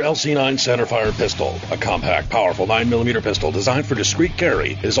Ruger LC9 centerfire pistol, a compact, powerful 9mm pistol designed for discreet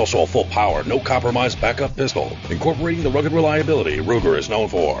carry, is also a full-power, no-compromise backup pistol, incorporating the rugged reliability Ruger is known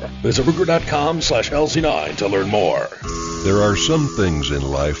for. Visit Ruger.com/LC9 to learn more. There are some things in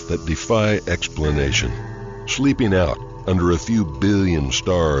life that defy explanation. Sleeping out under a few billion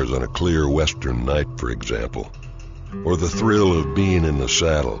stars on a clear western night, for example. Or the thrill of being in the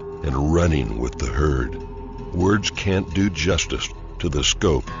saddle and running with the herd. Words can't do justice to the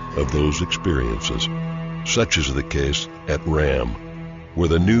scope of those experiences. Such is the case at Ram, where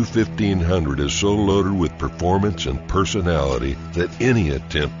the new 1500 is so loaded with performance and personality that any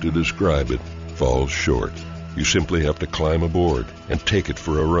attempt to describe it falls short. You simply have to climb aboard and take it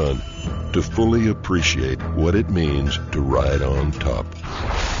for a run to fully appreciate what it means to ride on top.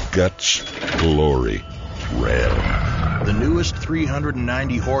 Guts, glory, Ram. The newest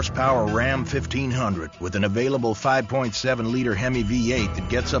 390 horsepower Ram 1500 with an available 5.7-liter Hemi V8 that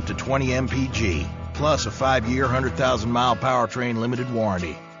gets up to 20 mpg, plus a 5-year, 100,000-mile powertrain limited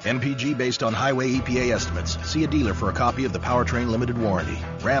warranty. MPG based on highway EPA estimates. See a dealer for a copy of the powertrain limited warranty.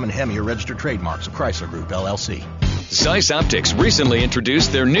 Ram and Hemi are registered trademarks of Chrysler Group, LLC. Zeiss Optics recently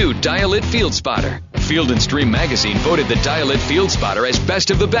introduced their new Dial-It Field Spotter. Field & Stream magazine voted the Dial-It Field Spotter as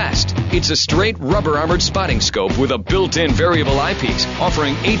best of the best. It's a straight rubber-armored spotting scope with a built-in variable eyepiece,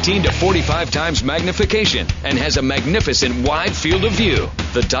 offering 18 to 45 times magnification and has a magnificent wide field of view.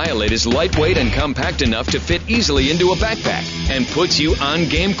 The Dial-It is lightweight and compact enough to fit easily into a backpack and puts you on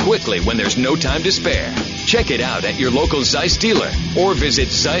game quickly when there's no time to spare. Check it out at your local Zeiss dealer or visit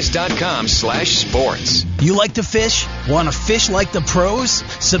Zeiss.com/sports. You like to fish? Want to fish like the pros?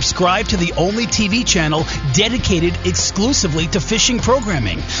 Subscribe to the only TV channel dedicated exclusively to fishing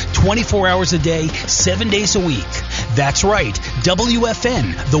programming. 24 hours a day, 7 days a week. That's right.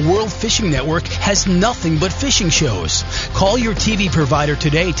 WFN, the World Fishing Network, has nothing but fishing shows. Call your TV provider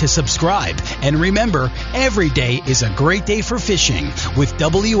today to subscribe. And remember, every day is a great day for fishing with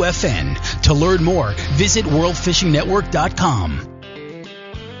WFN. To learn more, visit worldfishingnetwork.com.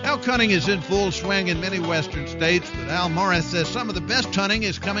 Elk hunting is in full swing in many western states, but Al Morris says some of the best hunting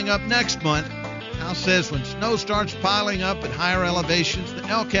is coming up next month. Al says when snow starts piling up at higher elevations, the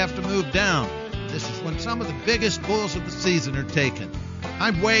elk have to move down. This is when some of the biggest bulls of the season are taken.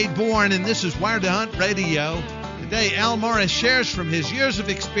 I'm Wade Bourne, and this is Wired to Hunt Radio. Today, Al Morris shares from his years of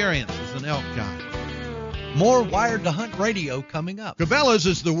experience as an elk guide. More Wired to Hunt Radio coming up. Cabela's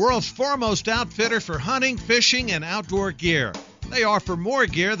is the world's foremost outfitter for hunting, fishing, and outdoor gear. They offer more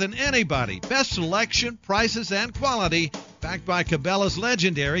gear than anybody. Best selection, prices, and quality, backed by Cabela's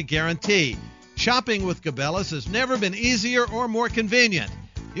legendary guarantee. Shopping with Cabela's has never been easier or more convenient.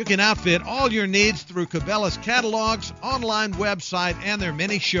 You can outfit all your needs through Cabela's catalogs, online website, and their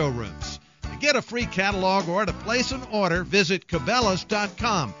many showrooms. To get a free catalog or to place an order, visit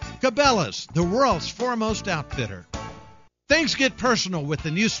Cabela's.com. Cabela's, the world's foremost outfitter. Things get personal with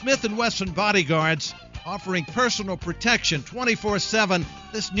the new Smith & Wesson Bodyguards. Offering personal protection 24/7,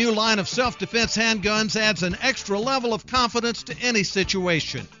 this new line of self-defense handguns adds an extra level of confidence to any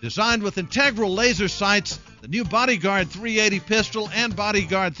situation. Designed with integral laser sights, the new Bodyguard 380 pistol and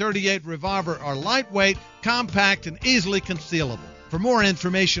Bodyguard 38 revolver are lightweight, compact, and easily concealable. For more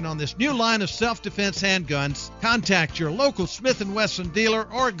information on this new line of self-defense handguns, contact your local Smith & Wesson dealer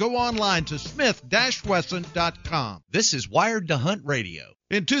or go online to smith-wesson.com. This is Wired to Hunt Radio.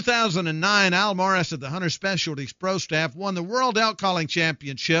 In 2009, Al Morris of the Hunter Specialties Pro Staff won the World Elk Calling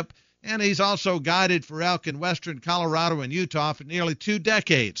Championship, and he's also guided for elk in western Colorado and Utah for nearly 2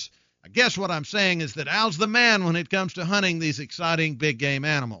 decades. I guess what I'm saying is that Al's the man when it comes to hunting these exciting big game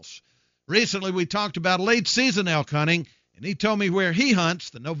animals. Recently, we talked about late-season elk hunting, and he told me where he hunts,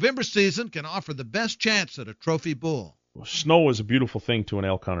 the November season can offer the best chance at a trophy bull. Snow is a beautiful thing to an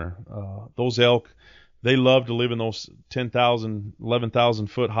elk hunter. Those elk, they love to live in those 10,000, 11,000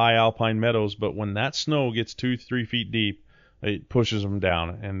 foot high alpine meadows, but when that snow gets 2-3 feet deep, it pushes them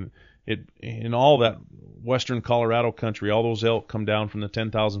down. And in all that western Colorado country, all those elk come down from the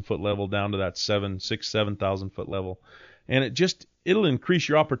 10,000 foot level down to that 7,000 foot level. And it'll increase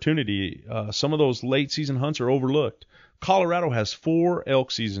your opportunity. Some of those late season hunts are overlooked. Colorado has 4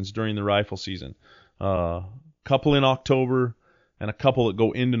 elk seasons during the rifle season. Couple in October and a couple that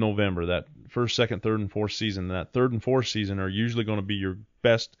go into November. That first, second, third, and fourth season. That third and fourth season are usually going to be your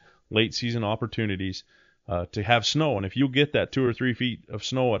best late season opportunities to have snow. And if you get that 2 or 3 feet of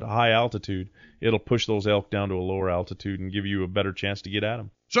snow at a high altitude, it'll push those elk down to a lower altitude and give you a better chance to get at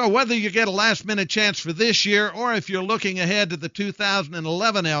them. So whether you get a last-minute chance for this year or if you're looking ahead to the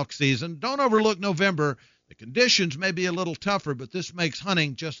 2011 elk season, don't overlook November. The conditions may be a little tougher, but this makes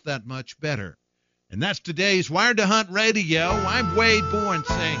hunting just that much better. And that's today's Wired to Hunt Radio. I'm Wade Bourne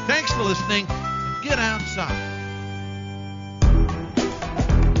saying thanks for listening. Get outside.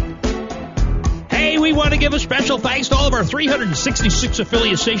 Hey, we want to give a special thanks to all of our 366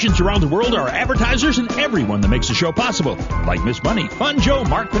 affiliate stations around the world, our advertisers, and everyone that makes the show possible, like Miss Money, Fun Joe,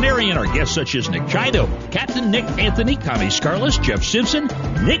 Mark Paneri, and our guests such as Nick Chido, Captain Nick Anthony, Tommy Scarless, Jeff Simpson,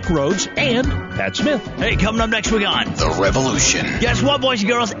 Nick Rhodes, and Pat Smith. Hey, coming up next week on The Revolution. Guess what, boys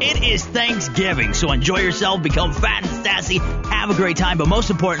and girls? It is Thanksgiving, so enjoy yourself, become fat and sassy, have a great time, but most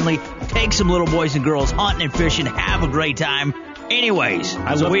importantly, take some little boys and girls hunting and fishing, have a great time. Anyways,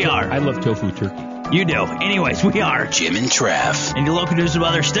 I love tofu turkey. You do. Anyways, we are Jim and Trav. And your local news and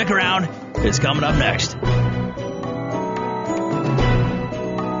weather. Stick around. It's coming up next.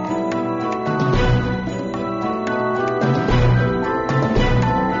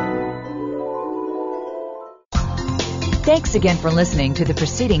 Thanks again for listening to the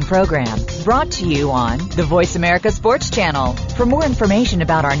preceding program, brought to you on the Voice America Sports Channel. For more information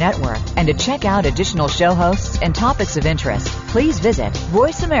about our network and to check out additional show hosts and topics of interest, please visit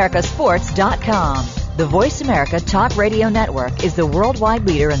voiceamericasports.com. The Voice America Talk Radio Network is the worldwide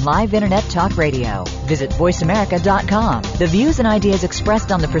leader in live Internet talk radio. Visit voiceamerica.com. The views and ideas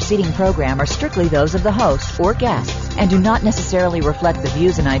expressed on the preceding program are strictly those of the host or guests and do not necessarily reflect the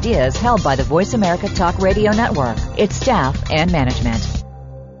views and ideas held by the Voice America Talk Radio Network, its staff, and management.